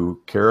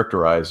to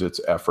characterize its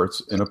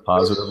efforts in a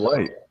positive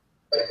light.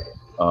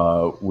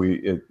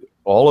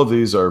 All of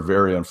these are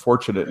very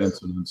unfortunate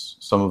incidents.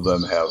 Some of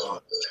them have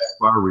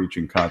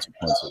far-reaching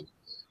consequences.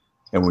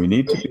 And we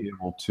need to be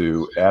able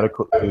to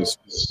adequately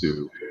speak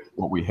to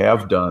what we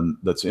have done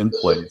that's in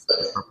place,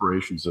 the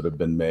preparations that have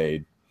been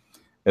made,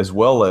 as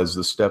well as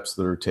the steps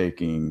that are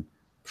taking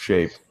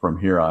shape from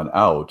here on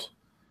out,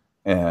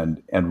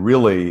 and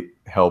really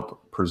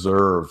help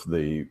preserve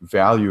the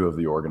value of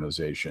the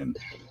organization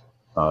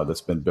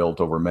that's been built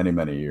over many,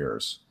 many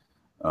years.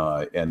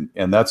 And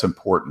that's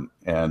important.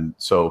 And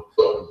so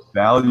the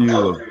value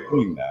of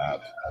doing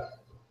that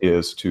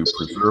is to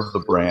preserve the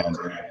brand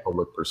and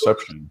public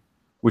perception,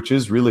 which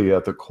is really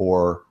at the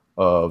core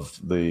of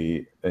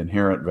the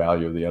inherent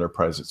value of the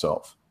enterprise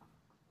itself.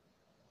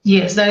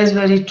 Yes, that is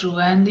very true.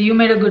 And you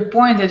made a good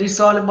point that it's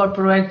all about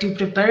proactive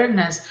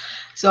preparedness.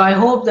 So I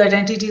hope that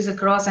entities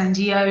across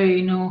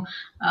NGIOA,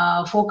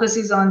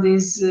 focuses on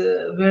this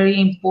very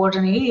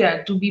important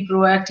area to be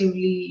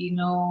proactively,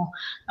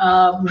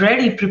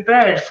 ready,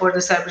 prepared for the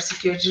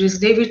cybersecurity risk.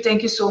 David,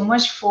 thank you so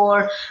much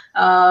for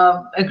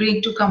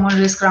agreeing to come on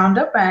Risk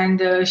Roundup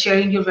and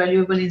sharing your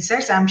valuable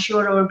insights. I'm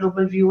sure our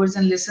global viewers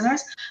and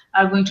listeners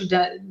are going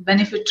to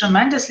benefit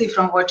tremendously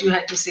from what you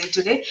had to say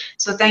today.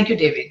 So thank you,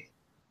 David.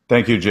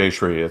 Thank you,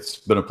 Jayshree. It's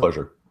been a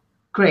pleasure.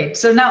 Great.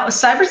 So now a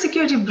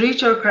cybersecurity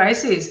breach or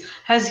crisis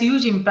has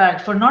huge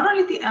impact for not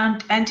only the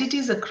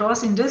entities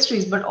across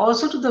industries, but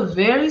also to the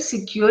very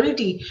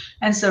security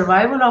and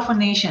survival of a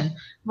nation.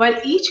 While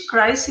each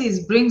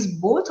crisis brings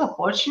both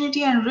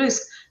opportunity and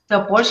risk, the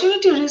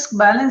opportunity-risk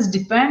balance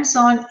depends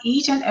on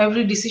each and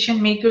every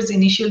decision maker's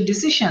initial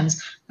decisions,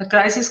 the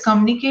crisis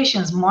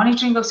communications,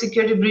 monitoring of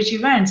security breach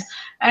events,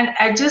 and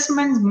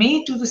adjustments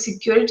made to the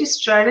security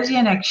strategy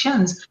and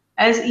actions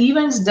as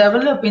events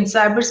develop in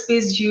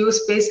cyberspace,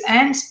 geospace,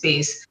 and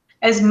space.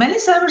 As many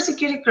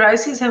cybersecurity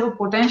crises have a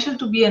potential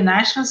to be a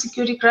national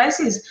security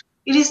crisis,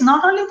 it is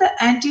not only the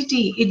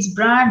entity, its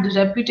brand,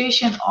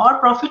 reputation,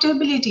 or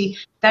profitability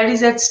that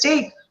is at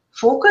stake.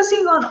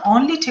 Focusing on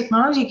only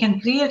technology can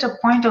create a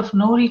point of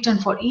no return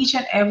for each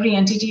and every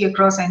entity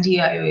across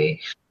NGIOA.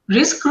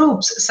 Risk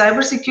groups,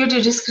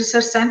 Cybersecurity Risk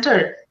Research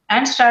Center,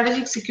 and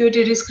Strategic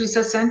Security Risk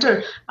Research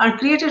Center are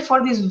created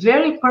for this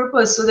very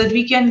purpose so that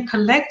we can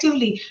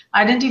collectively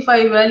identify,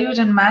 evaluate,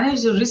 and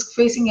manage the risk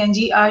facing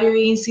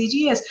NGIOA in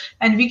CGS.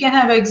 And we can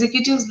have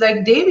executives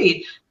like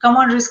David come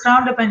on Risk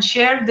Roundup and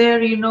share their,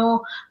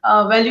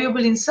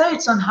 valuable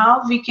insights on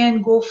how we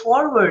can go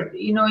forward,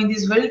 in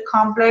this very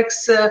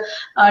complex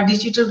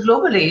digital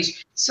global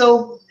age.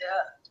 So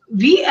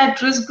we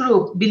at Risk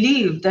Group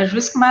believe that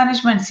risk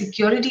management,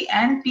 security,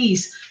 and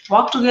peace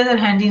walk together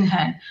hand in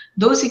hand.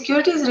 Though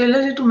security is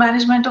related to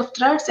management of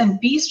threats and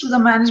peace to the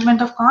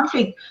management of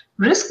conflict,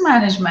 risk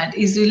management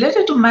is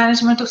related to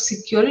management of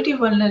security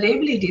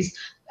vulnerabilities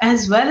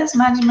as well as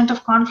management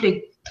of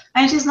conflict.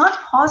 And it is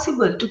not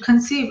possible to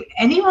conceive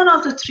any one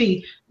of the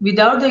three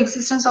without the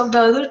existence of the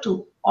other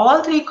two.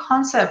 All three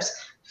concepts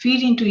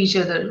feed into each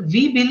other.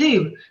 We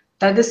believe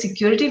that the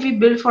security we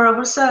build for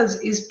ourselves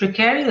is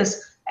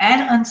precarious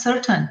and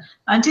uncertain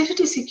until it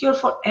is secure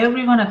for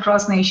everyone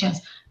across nations.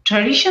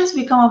 Traditions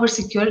become our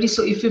security.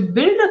 So if we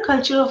build a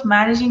culture of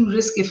managing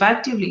risk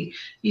effectively,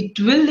 it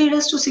will lead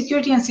us to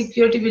security, and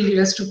security will lead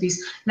us to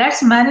peace.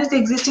 Let's manage the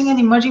existing and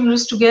emerging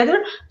risks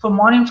together. For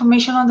more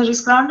information on the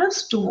Risk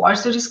Roundups, to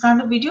watch the Risk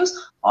Roundup videos,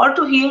 or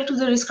to hear to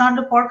the Risk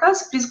Roundup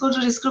podcast, please go to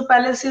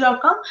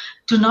riskgroupllc.com.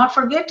 Do not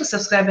forget to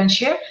subscribe and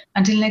share.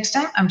 Until next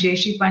time, I'm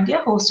Jayshree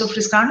Pandya, host of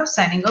Risk Roundup,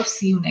 signing off.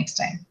 See you next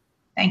time.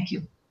 Thank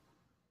you.